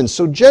He's given.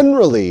 So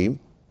generally,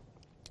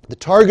 the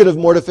target of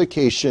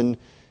mortification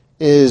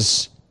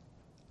is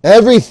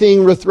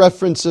everything with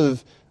reference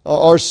of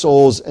our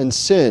souls and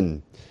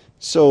sin.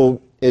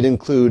 So it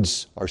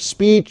includes our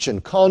speech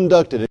and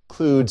conduct. It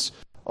includes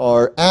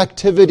our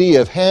activity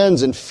of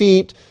hands and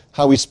feet,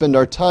 how we spend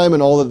our time,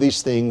 and all of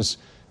these things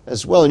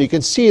as well. And you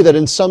can see that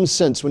in some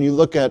sense when you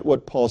look at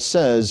what Paul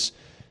says,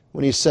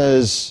 when he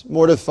says,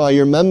 mortify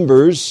your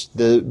members,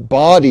 the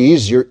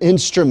bodies, your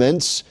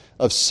instruments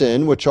of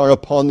sin, which are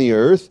upon the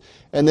earth.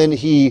 And then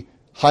he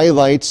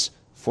highlights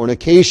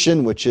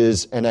fornication, which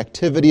is an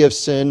activity of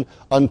sin,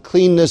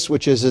 uncleanness,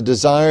 which is a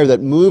desire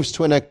that moves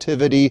to an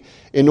activity,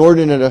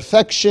 inordinate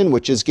affection,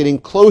 which is getting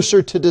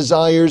closer to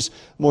desires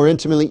more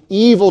intimately,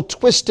 evil,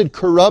 twisted,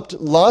 corrupt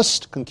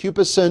lust,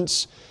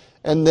 concupiscence,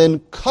 and then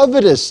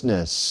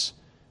covetousness,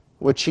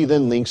 which he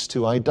then links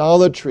to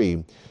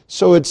idolatry.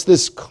 So it's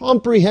this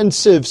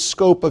comprehensive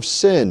scope of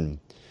sin.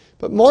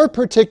 But more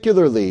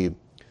particularly,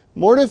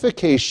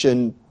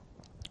 mortification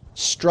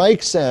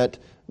strikes at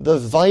the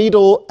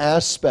vital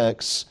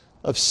aspects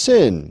of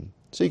sin.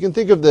 So you can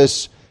think of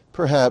this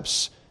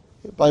perhaps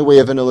by way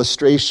of an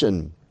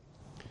illustration.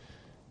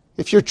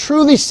 If you're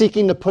truly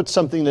seeking to put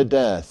something to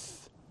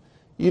death,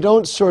 you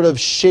don't sort of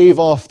shave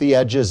off the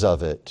edges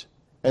of it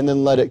and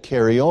then let it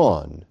carry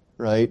on,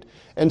 right?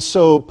 And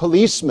so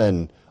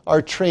policemen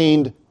are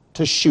trained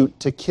to shoot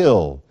to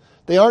kill.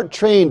 They aren't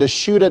trained to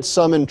shoot at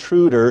some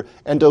intruder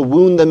and to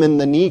wound them in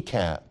the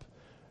kneecap.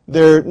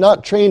 They're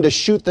not trained to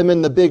shoot them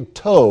in the big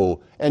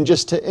toe and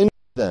just to injure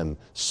them.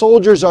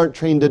 Soldiers aren't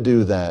trained to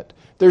do that.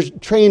 They're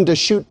trained to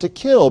shoot to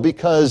kill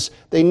because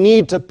they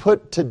need to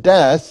put to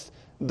death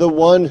the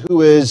one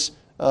who is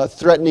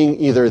threatening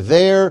either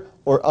their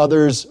or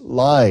others'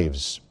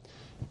 lives.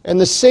 And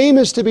the same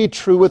is to be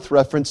true with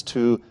reference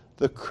to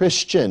the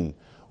Christian.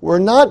 We're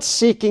not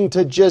seeking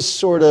to just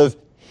sort of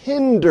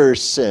hinder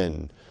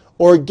sin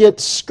or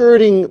get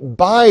skirting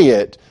by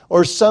it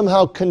or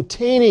somehow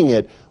containing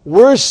it.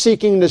 We're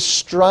seeking to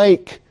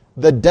strike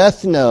the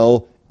death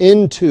knell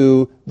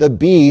into the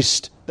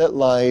beast that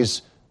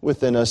lies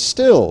within us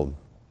still.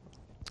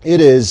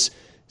 It is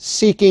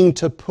seeking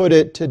to put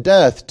it to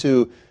death,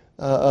 to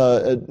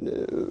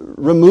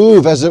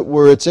remove, as it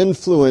were, its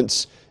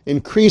influence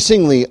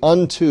increasingly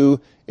unto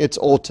its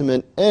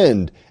ultimate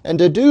end. And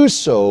to do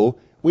so,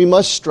 we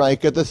must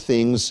strike at the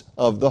things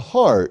of the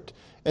heart.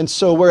 And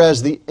so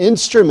whereas the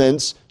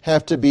instruments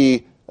have to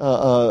be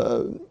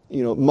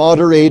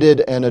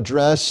moderated and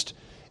addressed,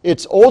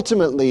 it's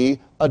ultimately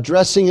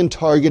addressing and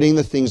targeting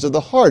the things of the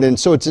heart. And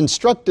so it's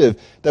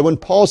instructive that when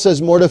Paul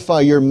says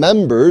mortify your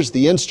members,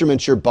 the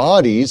instruments, your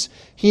bodies,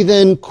 he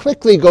then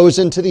quickly goes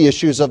into the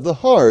issues of the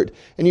heart.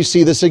 And you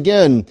see this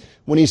again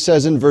when he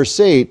says in verse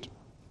 8,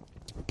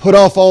 put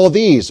off all of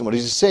these. And what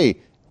does he say?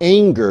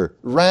 Anger,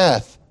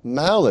 wrath,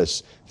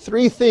 malice.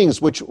 Three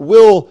things which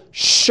will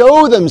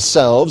show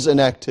themselves in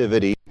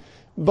activity,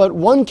 but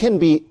one can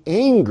be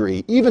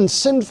angry, even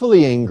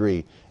sinfully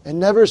angry, and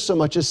never so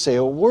much as say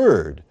a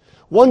word.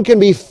 One can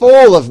be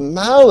full of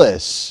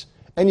malice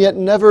and yet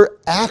never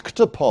act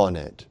upon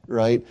it,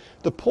 right?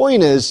 The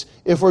point is,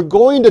 if we're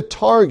going to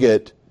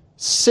target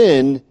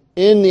sin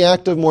in the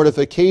act of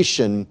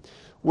mortification,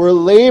 we're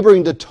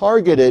laboring to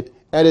target it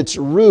at its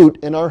root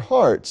in our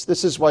hearts.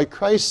 This is why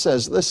Christ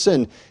says,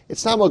 listen,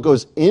 it's not what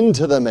goes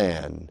into the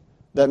man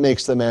that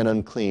makes the man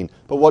unclean,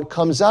 but what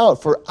comes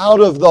out. For out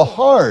of the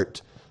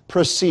heart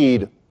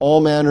proceed all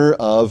manner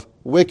of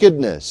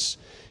wickedness.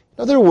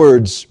 In other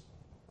words,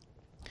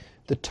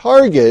 the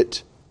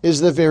target is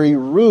the very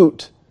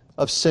root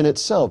of sin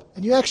itself.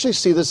 And you actually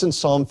see this in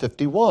Psalm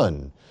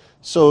 51.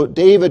 So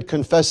David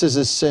confesses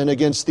his sin.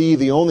 Against thee,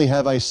 the only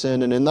have I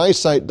sinned, and in thy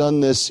sight done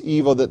this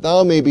evil, that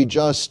thou may be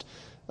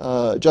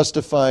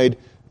justified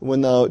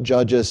when thou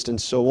judgest,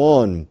 and so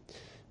on.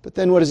 But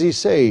then what does he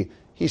say?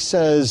 He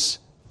says,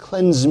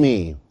 cleanse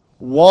me,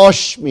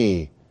 wash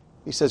me.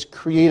 He says,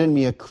 create in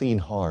me a clean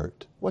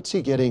heart. What's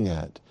he getting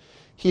at?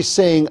 He's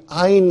saying,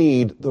 I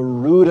need the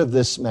root of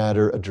this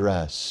matter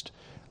addressed.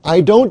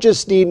 I don't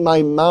just need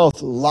my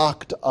mouth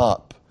locked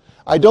up.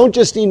 I don't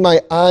just need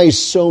my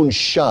eyes sewn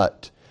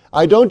shut.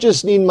 I don't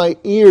just need my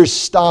ears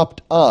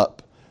stopped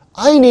up.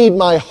 I need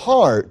my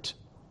heart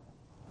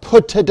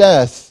put to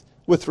death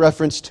with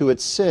reference to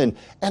its sin.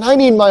 And I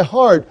need my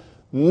heart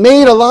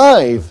made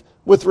alive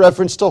with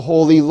reference to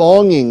holy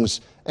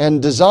longings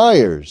and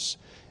desires.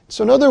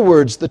 So in other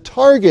words, the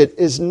target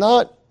is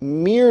not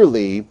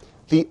merely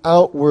the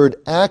outward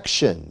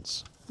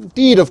actions.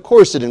 Indeed, of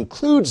course, it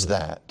includes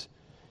that.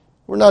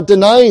 We're not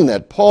denying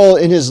that. Paul,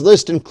 in his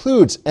list,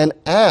 includes an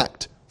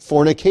act,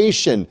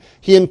 fornication.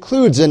 He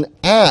includes an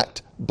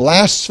act,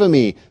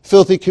 blasphemy,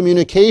 filthy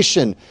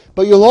communication.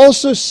 But you'll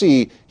also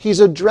see he's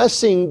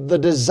addressing the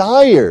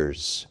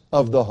desires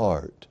of the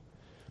heart.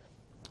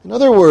 In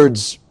other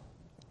words,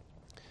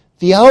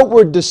 the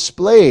outward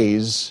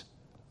displays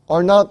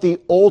are not the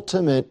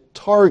ultimate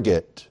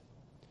target.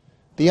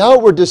 The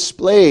outward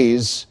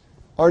displays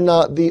are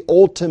not the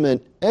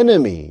ultimate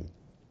enemy.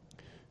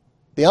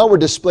 The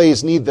outward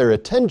displays need their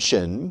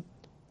attention,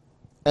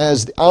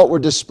 as the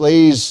outward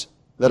displays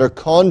that are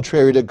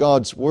contrary to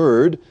God's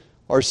word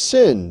are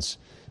sins.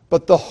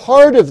 But the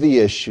heart of the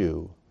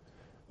issue,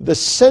 the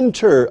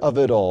center of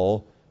it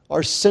all,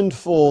 are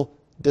sinful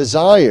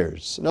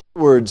desires. In other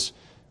words,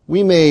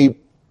 we may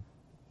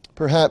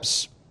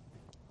perhaps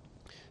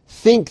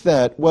think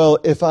that, well,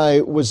 if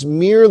I was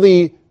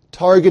merely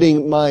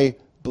targeting my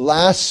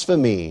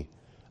blasphemy,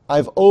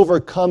 I've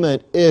overcome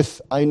it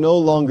if I no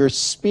longer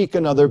speak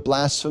another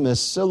blasphemous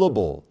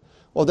syllable.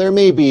 Well, there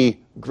may be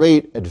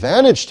great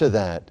advantage to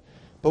that,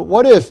 but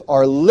what if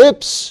our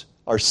lips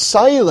are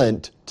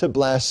silent to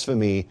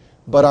blasphemy,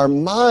 but our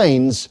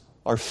minds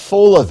are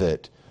full of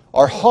it?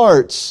 Our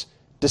hearts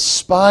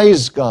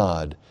despise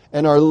God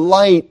and are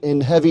light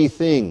in heavy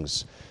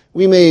things.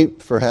 We may,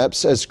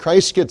 perhaps, as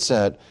Christ gets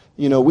at,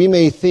 we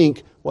may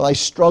think, well, I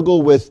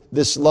struggle with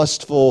this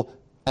lustful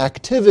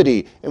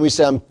activity. And we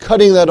say, I'm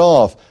cutting that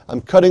off.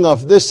 I'm cutting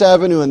off this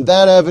avenue and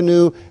that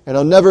avenue, and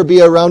I'll never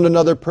be around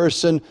another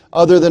person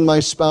other than my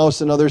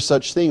spouse and other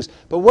such things.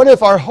 But what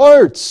if our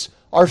hearts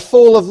are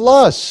full of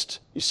lust?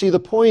 You see, the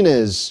point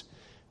is,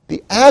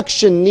 the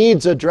action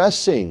needs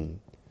addressing.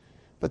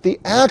 But the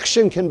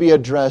action can be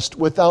addressed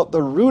without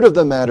the root of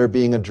the matter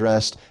being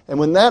addressed. And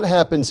when that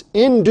happens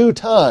in due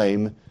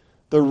time,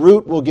 the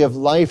root will give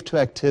life to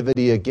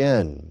activity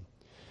again.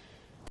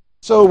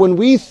 So when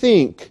we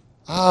think,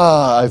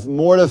 I've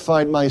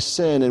mortified my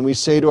sin, and we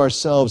say to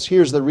ourselves,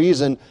 here's the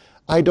reason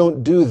I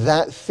don't do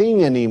that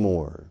thing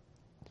anymore,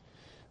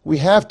 we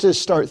have to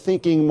start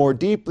thinking more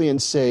deeply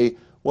and say,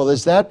 well,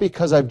 is that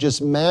because I've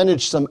just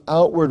managed some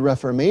outward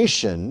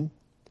reformation,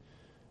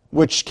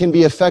 which can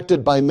be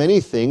affected by many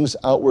things,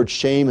 outward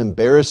shame,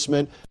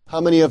 embarrassment? How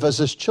many of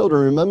us as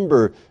children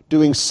remember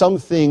doing some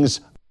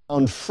things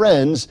around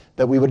friends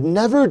that we would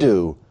never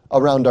do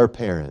around our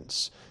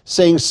parents?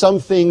 Saying some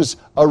things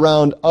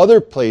around other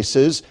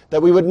places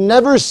that we would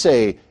never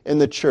say in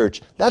the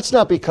church. That's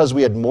not because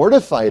we had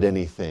mortified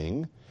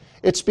anything.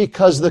 It's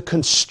because the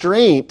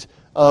constraint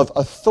of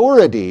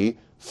authority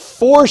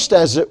forced,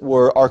 as it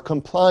were, our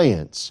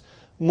compliance.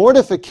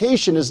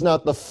 Mortification is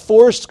not the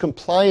forced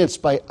compliance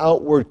by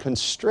outward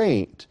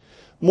constraint.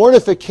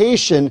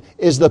 Mortification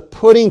is the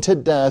putting to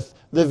death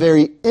the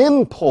very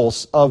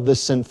impulse of the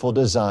sinful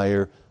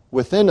desire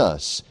within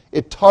us.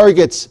 It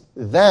targets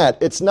that.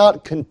 It's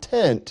not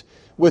content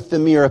with the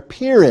mere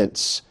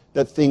appearance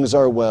that things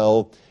are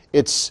well.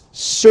 It's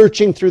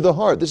searching through the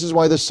heart. This is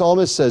why the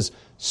psalmist says,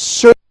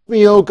 search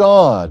me, O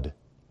God,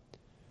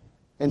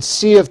 and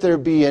see if there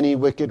be any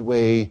wicked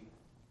way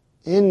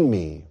in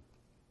me.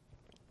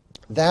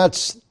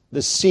 That's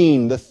the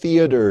scene, the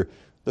theater,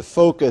 the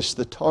focus,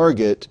 the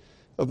target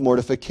of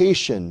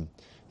mortification,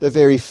 the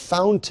very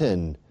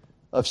fountain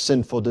of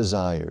sinful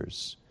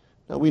desires.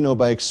 Now we know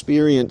by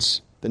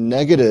experience the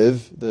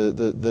negative,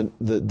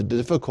 the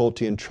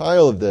difficulty and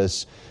trial of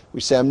this.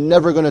 We say, I'm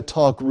never going to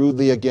talk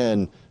rudely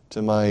again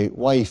to my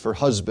wife or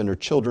husband or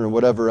children or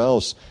whatever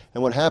else.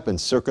 And what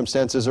happens?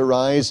 Circumstances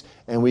arise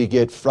and we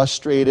get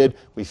frustrated.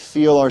 We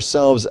feel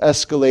ourselves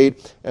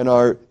escalate and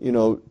our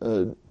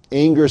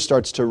anger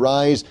starts to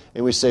rise.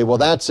 And we say, well,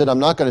 that's it. I'm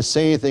not going to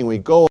say anything. We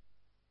go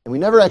and we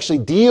never actually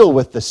deal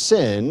with the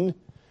sin.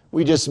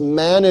 We just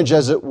manage,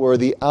 as it were,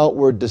 the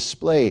outward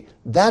display.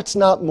 That's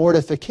not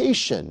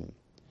mortification.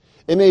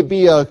 It may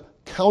be a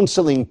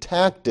counseling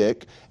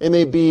tactic. It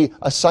may be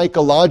a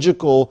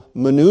psychological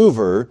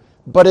maneuver,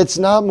 but it's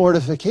not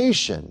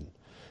mortification.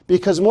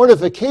 Because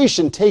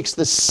mortification takes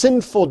the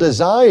sinful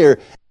desire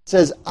and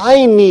says,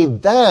 I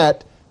need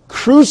that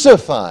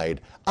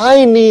crucified.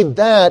 I need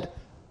that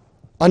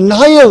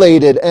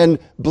annihilated and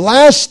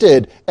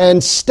blasted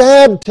and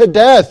stabbed to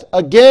death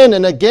again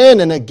and again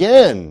and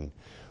again.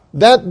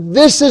 That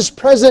this is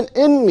present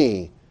in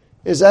me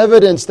is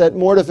evidence that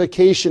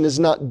mortification is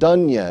not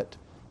done yet.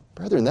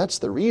 Brethren, that's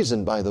the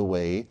reason, by the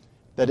way,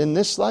 that in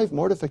this life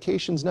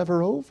mortification's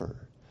never over.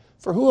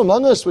 For who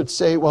among us would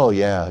say, well,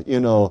 yeah,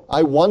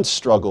 I once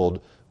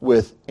struggled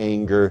with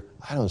anger.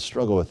 I don't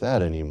struggle with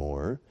that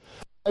anymore.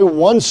 I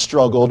once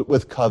struggled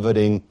with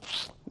coveting.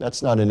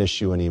 That's not an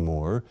issue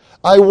anymore.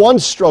 I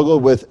once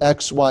struggled with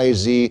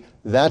XYZ.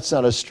 That's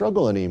not a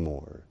struggle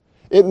anymore.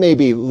 It may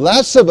be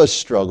less of a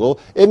struggle.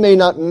 It may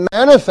not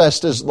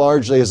manifest as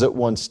largely as it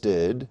once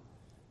did,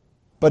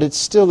 but it's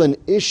still an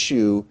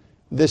issue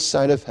this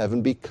side of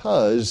heaven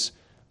because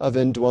of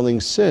indwelling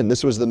sin.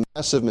 This was the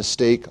massive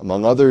mistake,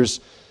 among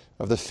others,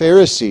 of the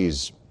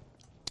Pharisees.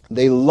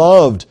 They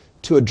loved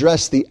to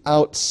address the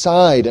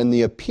outside and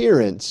the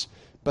appearance,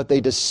 but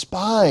they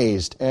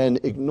despised and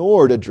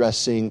ignored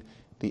addressing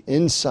the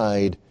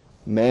inside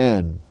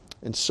man.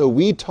 And so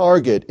we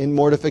target in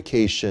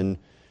mortification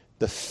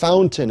the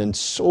fountain and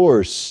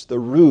source, the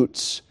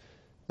roots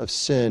of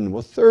sin.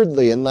 Well,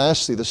 thirdly and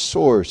lastly, the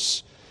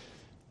source.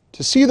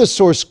 To see the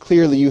source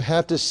clearly, you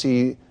have to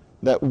see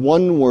that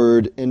one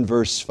word in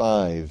verse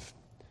 5,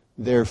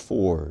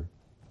 therefore.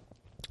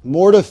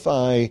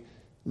 Mortify,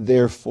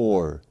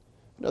 therefore.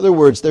 In other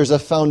words, there's a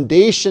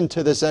foundation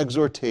to this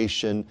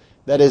exhortation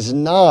that is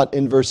not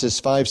in verses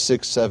 5,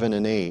 6, 7,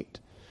 and 8.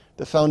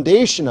 The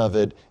foundation of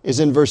it is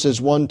in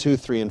verses 1, 2,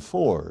 3, and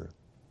 4.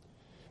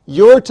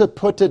 You're to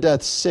put to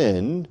death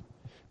sin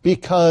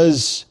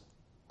because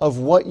of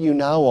what you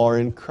now are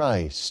in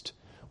Christ,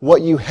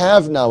 what you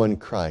have now in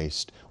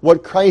Christ,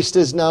 what Christ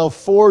is now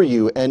for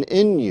you and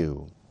in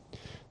you.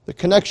 The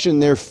connection,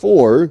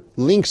 therefore,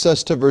 links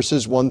us to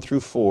verses 1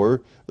 through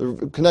 4.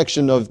 The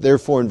connection of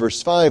therefore in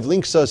verse 5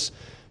 links us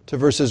to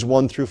verses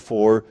 1 through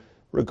 4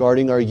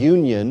 regarding our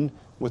union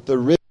with the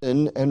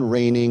risen and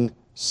reigning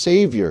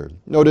Savior.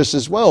 Notice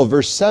as well,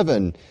 verse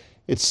 7,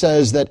 it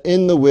says that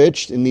in the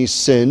which, in these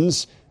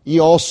sins, ye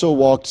also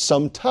walked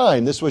some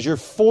time. This was your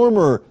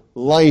former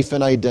life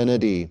and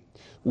identity,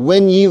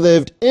 when ye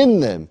lived in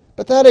them.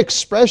 But that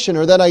expression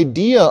or that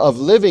idea of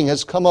living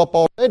has come up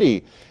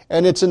already.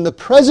 And it's in the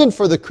present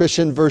for the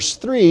Christian, verse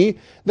 3,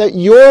 that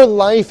your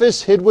life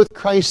is hid with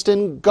Christ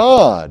in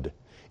God.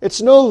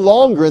 It's no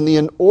longer in the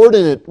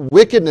inordinate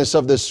wickedness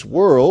of this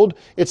world.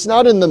 It's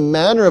not in the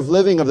manner of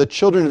living of the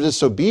children of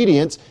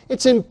disobedience.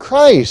 It's in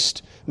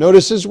Christ.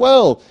 Notice as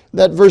well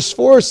that verse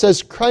 4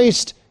 says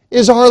Christ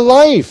is our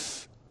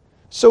life.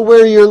 So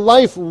where your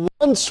life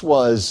once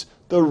was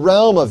the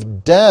realm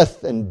of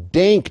death and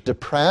dank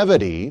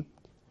depravity,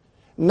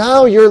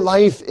 now your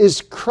life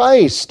is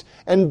Christ,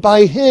 and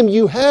by Him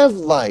you have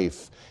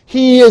life.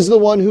 He is the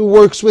one who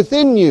works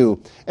within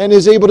you and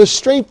is able to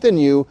strengthen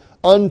you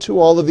unto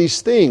all of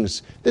these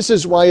things. This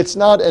is why it's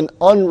not an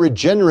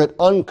unregenerate,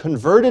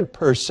 unconverted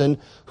person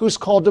who's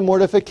called to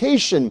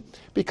mortification,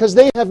 because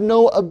they have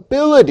no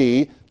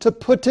ability to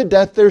put to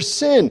death their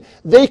sin.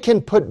 They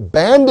can put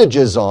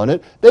bandages on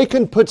it. They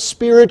can put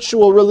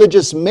spiritual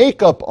religious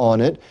makeup on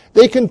it.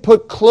 They can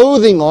put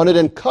clothing on it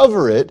and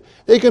cover it.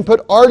 They can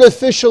put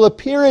artificial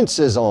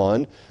appearances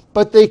on,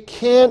 but they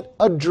can't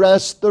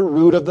address the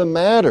root of the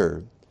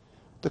matter.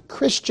 The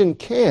Christian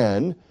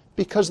can,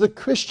 because the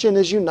Christian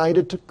is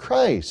united to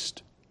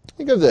Christ.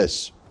 Think of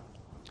this.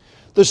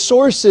 The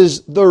source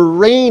is the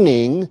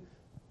reigning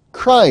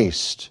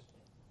Christ.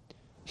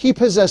 He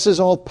possesses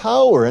all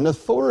power and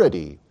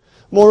authority.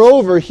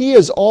 Moreover, He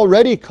has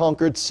already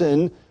conquered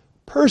sin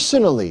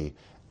personally.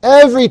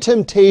 Every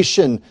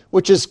temptation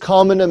which is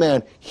common to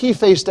man, He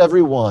faced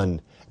every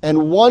one.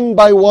 And one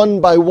by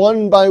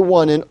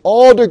one, in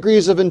all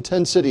degrees of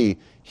intensity,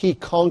 He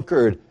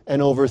conquered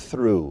and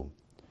overthrew.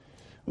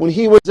 When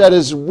He was at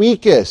His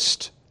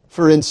weakest,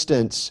 for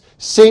instance,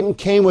 Satan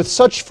came with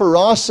such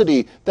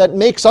ferocity that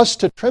makes us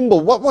to tremble.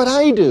 What would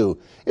I do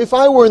if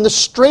I were in the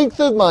strength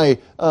of my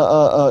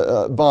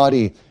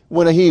body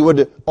when he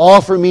would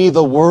offer me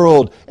the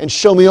world and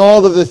show me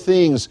all of the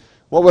things?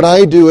 What would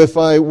I do if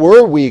I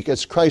were weak,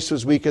 as Christ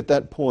was weak at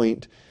that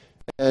point,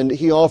 and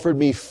He offered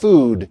me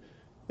food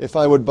if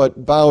I would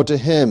but bow to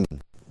Him?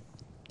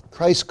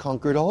 Christ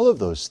conquered all of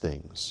those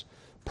things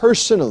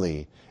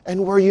personally,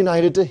 and we're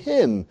united to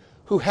Him,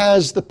 who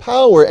has the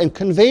power and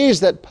conveys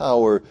that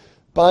power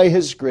by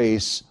His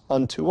grace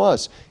unto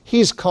us.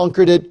 He's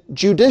conquered it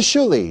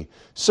judicially,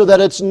 so that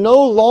it's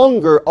no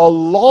longer a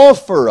law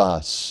for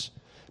us,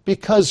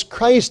 because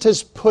Christ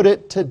has put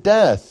it to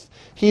death.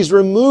 He's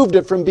removed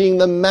it from being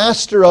the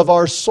master of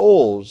our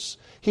souls.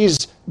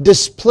 He's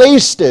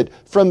displaced it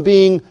from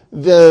being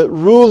the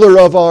ruler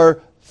of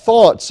our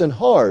thoughts and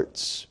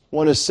hearts.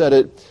 One has said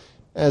it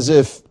as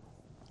if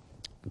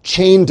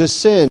chained to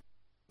sin.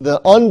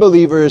 The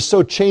unbeliever is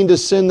so chained to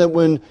sin that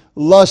when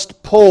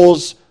lust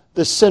pulls,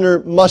 the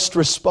sinner must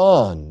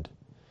respond.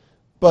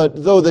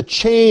 But though the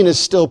chain is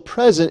still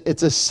present,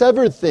 it's a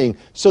severed thing.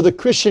 So the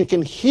Christian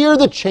can hear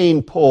the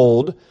chain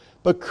pulled,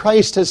 but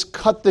Christ has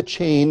cut the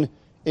chain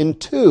in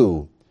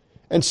two.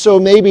 And so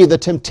maybe the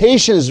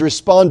temptation is to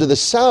respond to the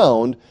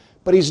sound,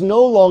 but he's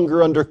no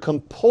longer under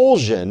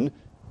compulsion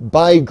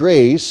by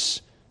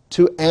grace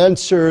to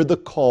answer the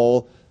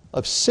call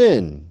of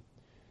sin.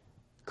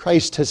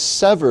 Christ has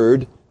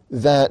severed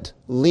that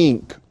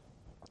link.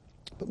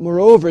 But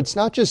moreover, it's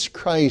not just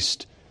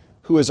Christ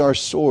who is our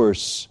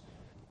source,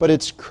 but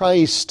it's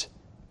Christ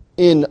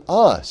in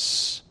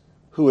us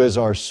who is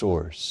our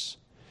source.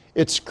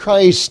 It's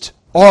Christ,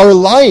 our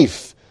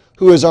life,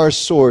 who is our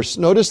source.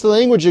 Notice the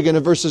language again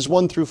in verses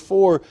 1 through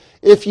 4.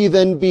 If ye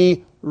then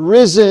be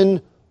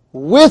risen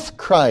with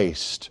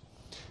Christ,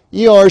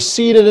 ye are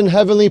seated in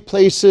heavenly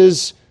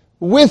places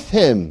with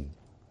Him.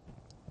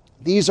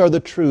 These are the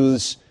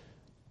truths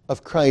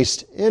of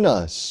Christ in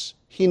us.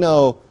 He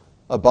now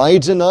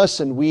abides in us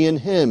and we in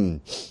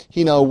Him.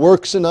 He now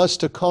works in us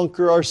to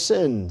conquer our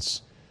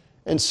sins.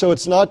 And so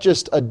it's not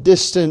just a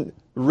distant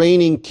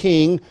reigning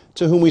king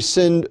to whom we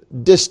send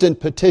distant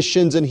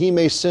petitions and He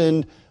may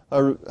send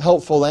a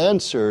helpful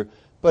answer,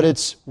 but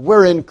it's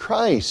we're in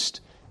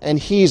Christ and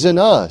He's in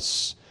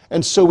us.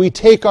 And so we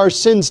take our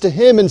sins to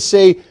Him and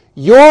say,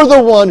 you're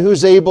the one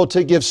who's able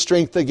to give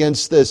strength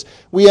against this.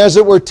 We, as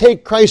it were,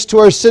 take Christ to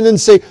our sin and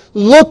say,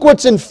 look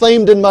what's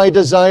inflamed in my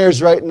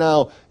desires right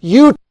now.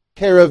 You take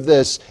care of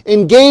this.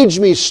 Engage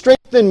me,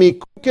 strengthen me,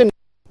 quicken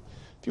me.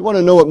 If you want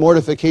to know what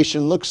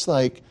mortification looks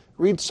like,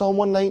 read Psalm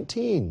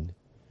 119.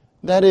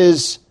 That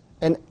is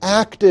an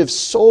active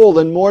soul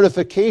in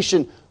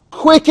mortification.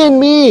 Quicken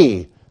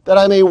me, that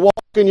I may walk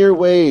in your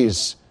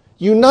ways.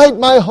 Unite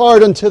my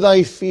heart unto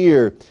thy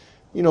fear.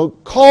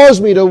 Cause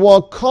me to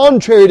walk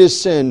contrary to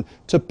sin,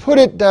 to put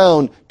it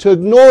down, to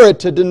ignore it,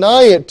 to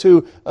deny it,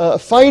 to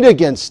fight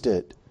against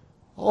it.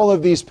 All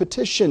of these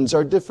petitions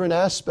are different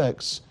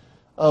aspects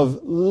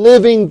of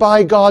living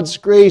by God's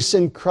grace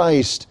in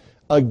Christ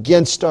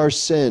against our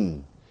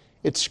sin.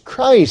 It's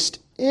Christ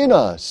in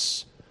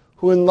us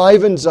who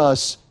enlivens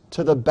us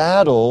to the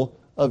battle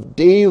of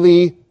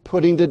daily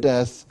putting to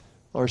death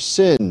our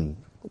sin.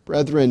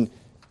 Brethren,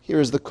 here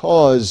is the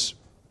cause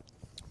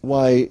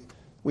why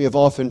we have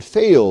often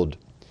failed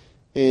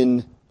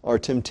in our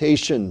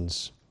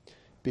temptations,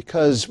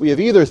 because we have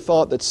either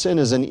thought that sin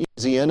is an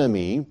easy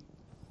enemy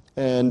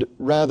and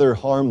rather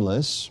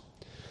harmless,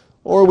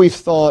 or we've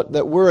thought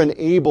that we're an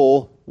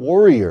able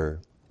warrior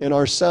in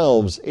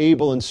ourselves,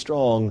 able and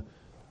strong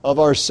of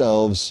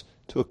ourselves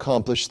to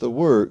accomplish the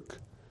work.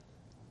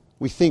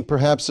 We think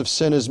perhaps of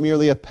sin as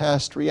merely a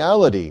past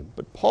reality,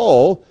 but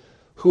Paul,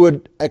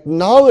 who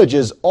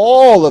acknowledges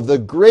all of the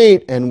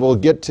great, and we'll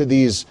get to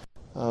these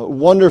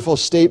wonderful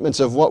statements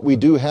of what we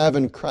do have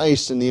in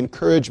Christ and the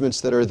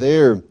encouragements that are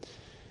there,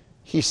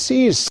 he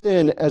sees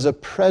sin as a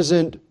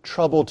present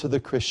trouble to the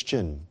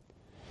Christian.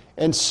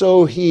 And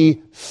so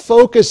he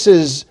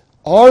focuses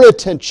our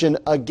attention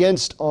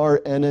against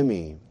our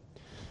enemy.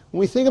 When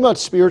we think about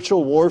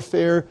spiritual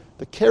warfare,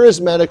 the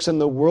charismatics in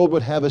the world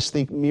would have us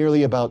think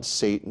merely about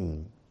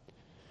Satan.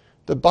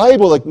 The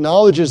Bible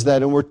acknowledges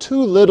that, and we're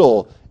too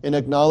little in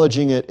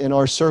acknowledging it in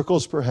our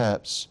circles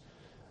perhaps.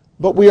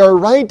 But we are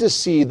right to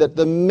see that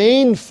the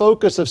main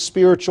focus of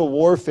spiritual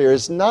warfare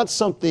is not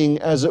something,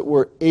 as it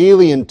were,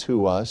 alien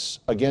to us,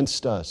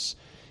 against us.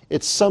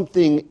 It's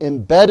something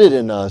embedded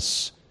in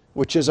us,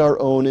 which is our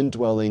own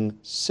indwelling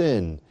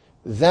sin.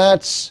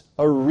 That's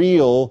a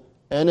real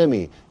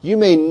enemy. You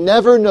may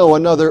never know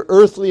another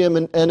earthly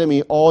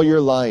enemy all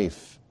your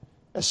life,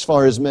 as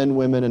far as men,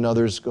 women, and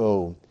others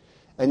go.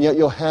 And yet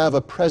you'll have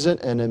a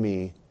present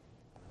enemy,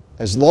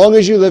 as long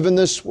as you live in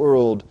this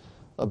world,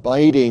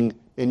 abiding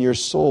in your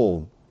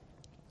soul.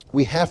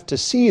 We have to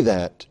see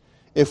that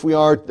if we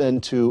are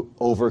then to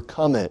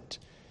overcome it.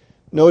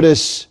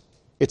 Notice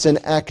it's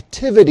an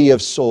activity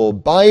of soul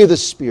by the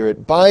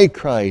Spirit, by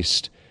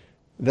Christ,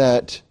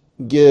 that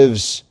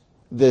gives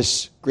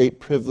this great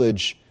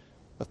privilege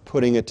of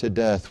putting it to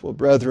death. Well,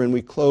 brethren,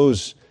 we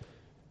close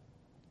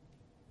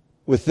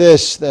with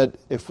this, that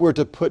if we're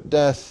to put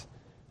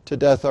to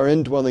death our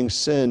indwelling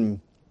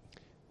sin,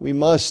 we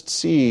must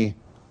see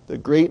the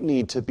great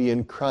need to be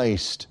in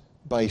Christ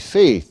by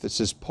faith.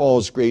 This is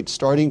Paul's great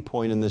starting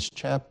point in this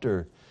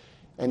chapter.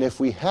 And if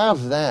we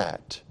have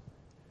that,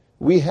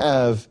 we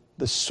have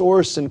the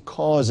source and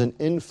cause and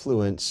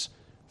influence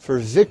for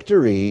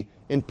victory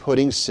in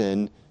putting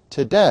sin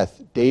to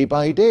death day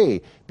by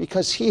day,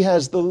 because He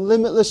has the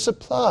limitless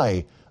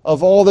supply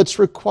of all that's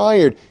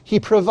required. He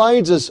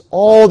provides us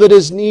all that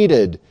is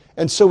needed.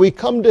 And so we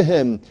come to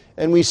Him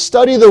and we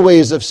study the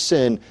ways of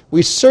sin.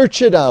 We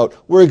search it out.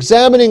 We're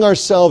examining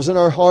ourselves and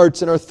our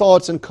hearts and our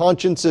thoughts and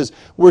consciences.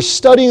 We're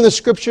studying the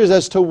Scriptures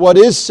as to what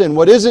is sin,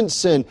 what isn't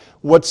sin,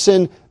 what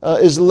sin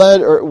is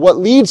led, or what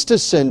leads to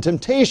sin,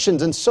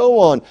 temptations, and so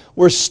on.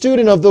 We're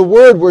student of the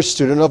Word. We're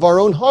student of our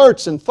own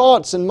hearts and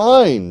thoughts and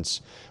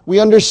minds. We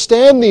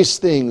understand these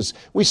things.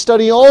 We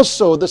study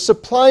also the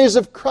supplies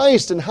of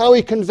Christ and how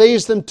He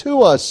conveys them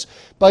to us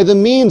by the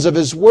means of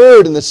His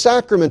Word and the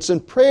sacraments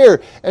and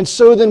prayer. And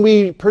so then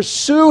we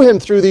pursue Him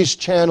through these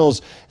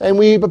channels and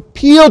we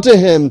appeal to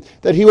Him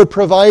that He would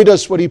provide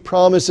us what He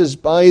promises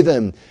by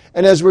them.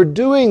 And as we're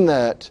doing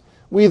that,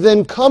 we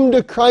then come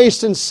to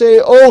Christ and say,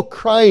 "Oh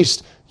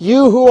Christ,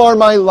 you who are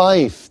my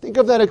life." Think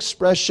of that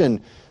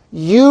expression.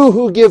 You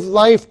who give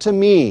life to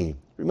me.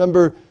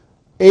 Remember,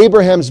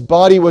 Abraham's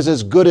body was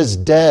as good as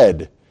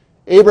dead.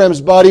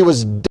 Abraham's body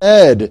was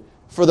dead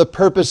for the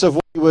purpose of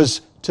what he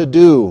was to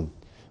do.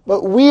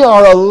 But we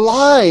are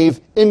alive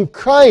in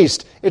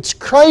Christ. It's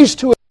Christ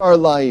who is our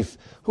life,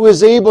 who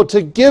is able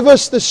to give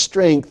us the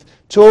strength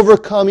to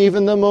overcome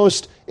even the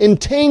most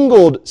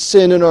entangled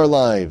sin in our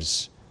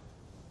lives.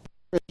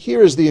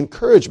 Here is the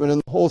encouragement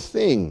in the whole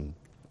thing.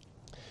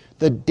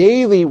 The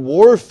daily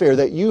warfare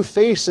that you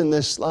face in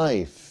this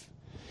life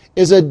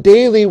is a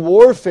daily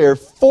warfare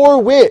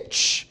for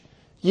which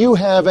you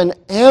have an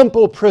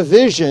ample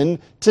provision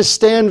to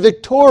stand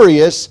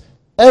victorious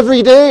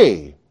every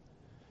day.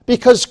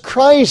 Because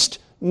Christ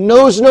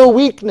knows no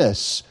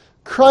weakness.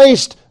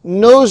 Christ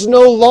knows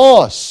no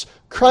loss.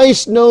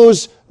 Christ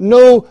knows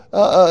no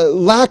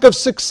lack of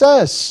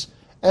success.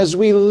 As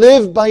we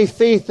live by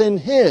faith in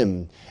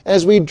Him,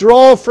 as we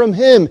draw from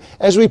Him,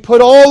 as we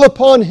put all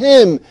upon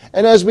Him,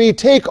 and as we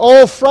take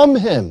all from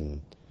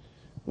Him,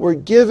 we're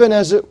given,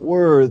 as it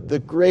were, the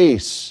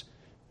grace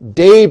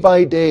day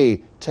by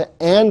day to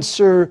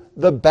answer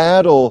the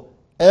battle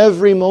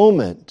every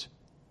moment.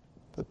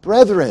 But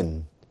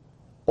brethren,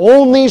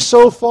 only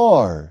so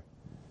far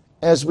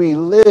as we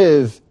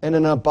live in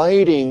an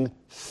abiding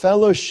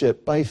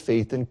fellowship by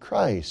faith in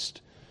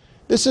Christ.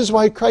 This is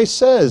why Christ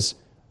says,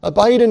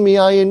 "Abide in me,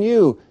 I in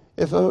you.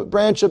 If a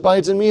branch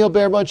abides in me, he'll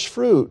bear much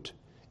fruit.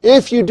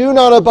 If you do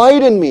not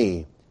abide in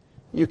me,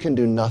 you can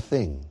do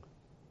nothing."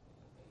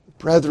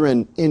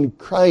 Brethren, in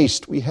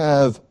Christ we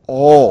have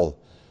all,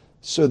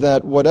 so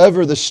that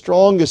whatever the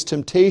strongest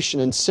temptation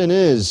and sin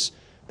is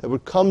that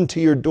would come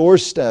to your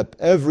doorstep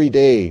every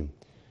day,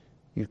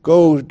 you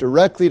go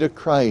directly to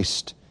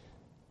Christ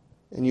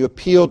and you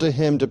appeal to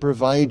Him to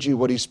provide you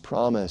what He's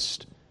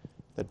promised,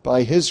 that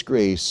by His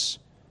grace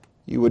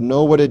you would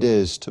know what it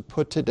is to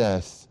put to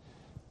death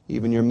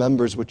even your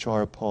members which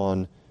are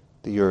upon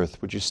the earth.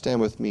 Would you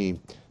stand with me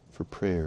for prayer?